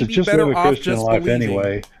 Wouldn't he be better off just life believing?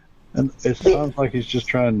 Anyway, and it sounds like he's just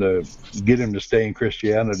trying to get him to stay in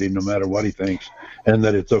Christianity no matter what he thinks, and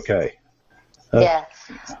that it's okay. Yeah,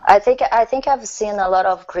 I think I've seen a lot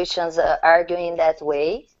of Christians arguing that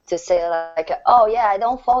way, to say oh yeah, I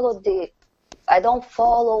don't follow don't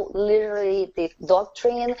follow literally the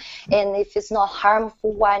doctrine, and if it's not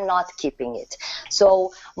harmful, why not keeping it?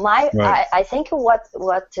 So I think what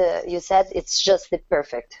you said, it's just the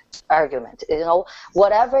perfect argument.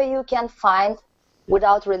 Whatever you can find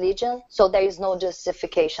without religion, so there is no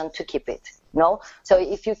justification to keep it. No, so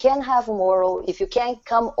if you can have moral, if you can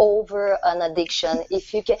come over an addiction,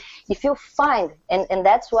 if you find, and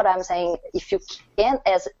that's what I'm saying, if you can,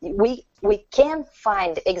 as we can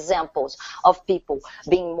find examples of people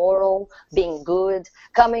being moral, being good,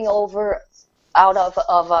 coming over out of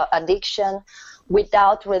addiction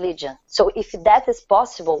without religion. So if that is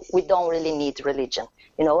possible, we don't really need religion,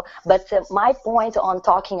 But my point on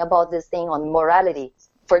talking about this thing on morality,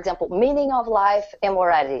 for example, meaning of life and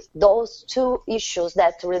morality, those two issues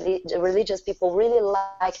that religious people really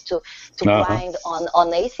like to grind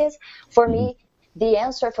on atheists. For me, the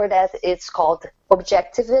answer for that is called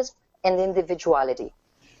objectivism and individuality.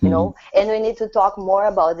 And we need to talk more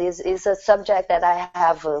about this. It's a subject that I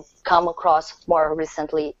have come across more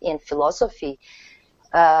recently in philosophy.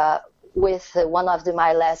 With one of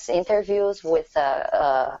my last interviews with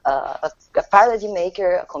a parody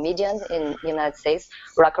maker, a comedian in the United States,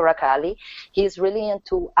 Raka Rakali. He's really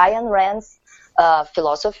into Ayn Rand's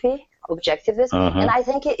philosophy, objectivism, and I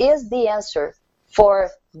think it is the answer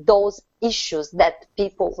for those issues that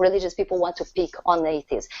religious people want to pick on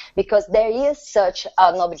atheists, because there is such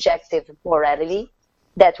an objective morality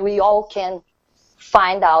that we all can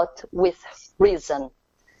find out with reason.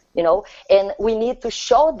 And we need to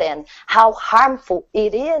show them how harmful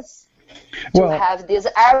it is to have this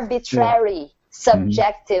arbitrary,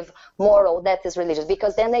 subjective moral that is religious.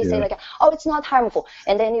 Because then they say like, oh, it's not harmful.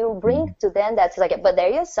 And then you bring to them that's like, but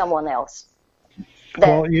there is someone else.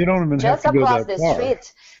 Well, you don't even just have to go across that the far.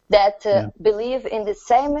 street that believe in the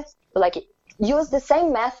same, use the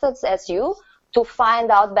same methods as you to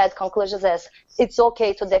find out bad conclusions, as it's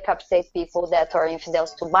okay to decapitate people that are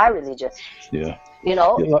infidels to my religion. Yeah. And,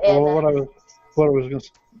 I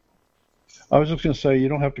was just going to say, you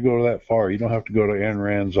don't have to go that far. You don't have to go to Ayn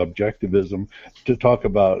Rand's objectivism to talk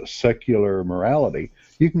about secular morality.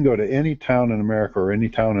 You can go to any town in America or any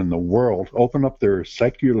town in the world, open up their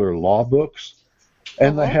secular law books,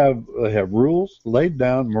 and they have rules laid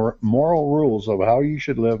down, moral rules of how you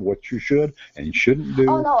should live, what you should and shouldn't do.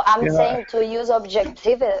 Oh no, I'm saying to use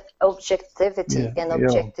objectivity and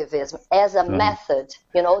objectivism as a method,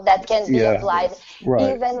 that can be applied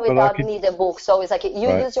even without need a book. So it's like you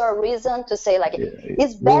use your reason to say like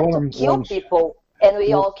it's bad to kill people, and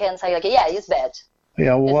we all can say like it's bad.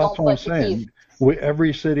 Yeah, well, that's what I'm saying.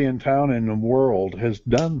 Every city and town in the world has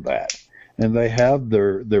done that. And they have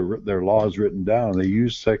their laws written down. They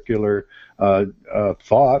use secular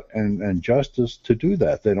thought and justice to do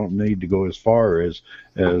that. They don't need to go as far as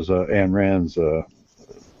Ayn Rand's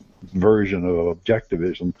version of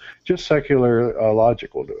objectivism. Just secular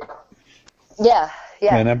logic will do it. Yeah.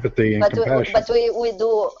 And empathy and compassion. But we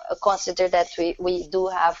do consider that we do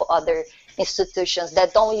have other institutions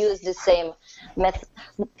that don't use the same method.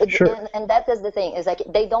 Sure. And that is the thing, is like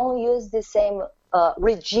they don't use the same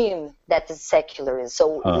regime that is secular.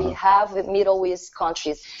 So we have Middle East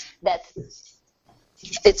countries that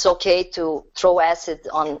it's okay to throw acid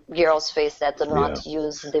on girls' face that do not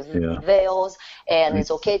use the veils, and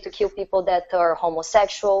it's okay to kill people that are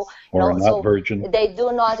homosexual or not virgin. They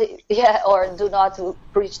do not, or do not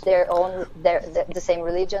preach the same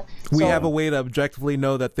religion. We have a way to objectively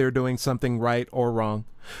know that they're doing something right or wrong.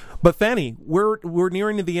 But Fanny, we're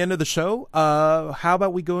nearing the end of the show. How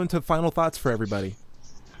about we go into final thoughts for everybody?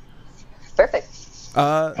 Perfect.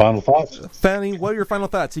 Final thoughts. Fanny, what are your final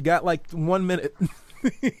thoughts? You got like 1 minute.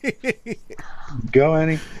 Go,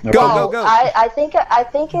 Annie. Go. I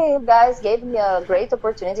think you guys gave me a great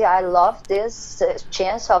opportunity. I love this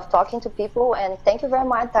chance of talking to people, and thank you very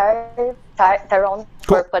much, Tyrone,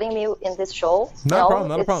 for putting me in this show. Not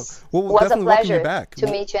a problem. Well, it was a pleasure to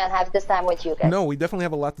meet you and have this time with you guys. No, we definitely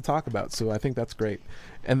have a lot to talk about, so I think that's great.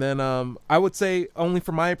 And then I would say, only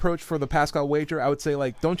for my approach for the Pascal wager, I would say,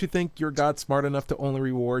 like, don't you think your God's smart enough to only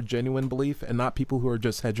reward genuine belief and not people who are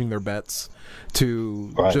just hedging their bets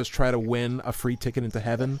to just try to win a free ticket into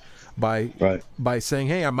heaven by saying,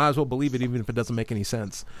 hey, I might as well believe it even if it doesn't make any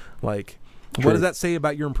sense. Like, what does that say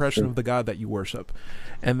about your impression of the God that you worship?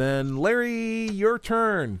 And then, Larry, your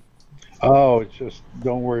turn. Oh, it's just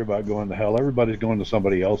don't worry about going to hell. Everybody's going to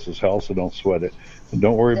somebody else's hell, so don't sweat it. And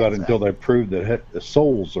don't worry about it until they prove that the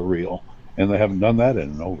souls are real. And they haven't done that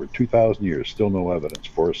in over 2,000 years. Still no evidence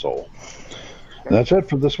for a soul. And that's it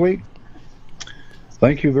for this week.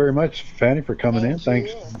 Thank you very much, Fanny, for coming in.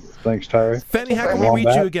 Thanks, Tyra. Fanny, how can we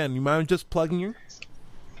reach you again? You mind just plugging you?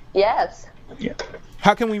 Yes. Yeah.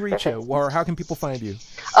 How can we reach you, or how can people find you?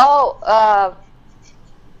 Oh,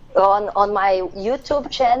 on my YouTube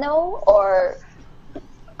channel or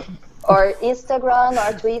Instagram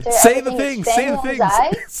or Twitter. Say the everything is things. Say the Fanny things.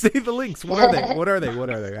 Onzai. Say the links. What are they? What are they? What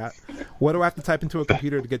are they? What do I have to type into a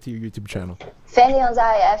computer to get to your YouTube channel? Fanny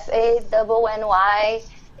Onzai,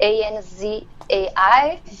 FANNYANZAI.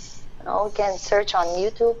 You can search on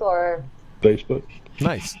YouTube or Facebook.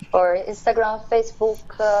 Nice. Or Instagram, Facebook,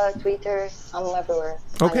 Twitter. I'm everywhere.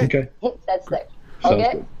 Okay. Okay. That's there. Sounds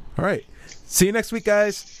Okay. good. All right. See you next week,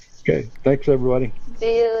 guys. Okay. Thanks, everybody.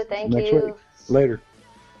 See you. Thank Next you. week. Later.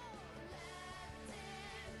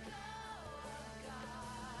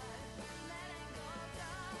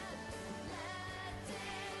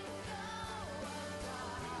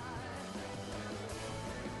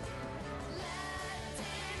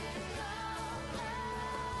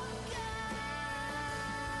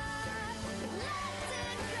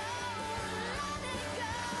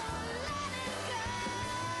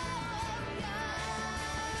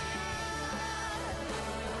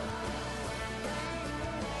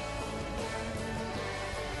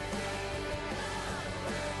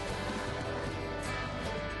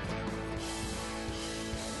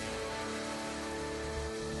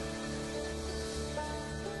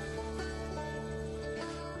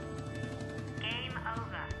 Game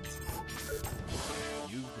over.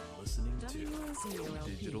 You've been listening to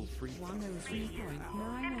Digital Free Thought Radio Hour.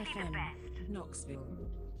 103.9 FM, Knoxville.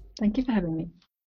 Thank you for having me.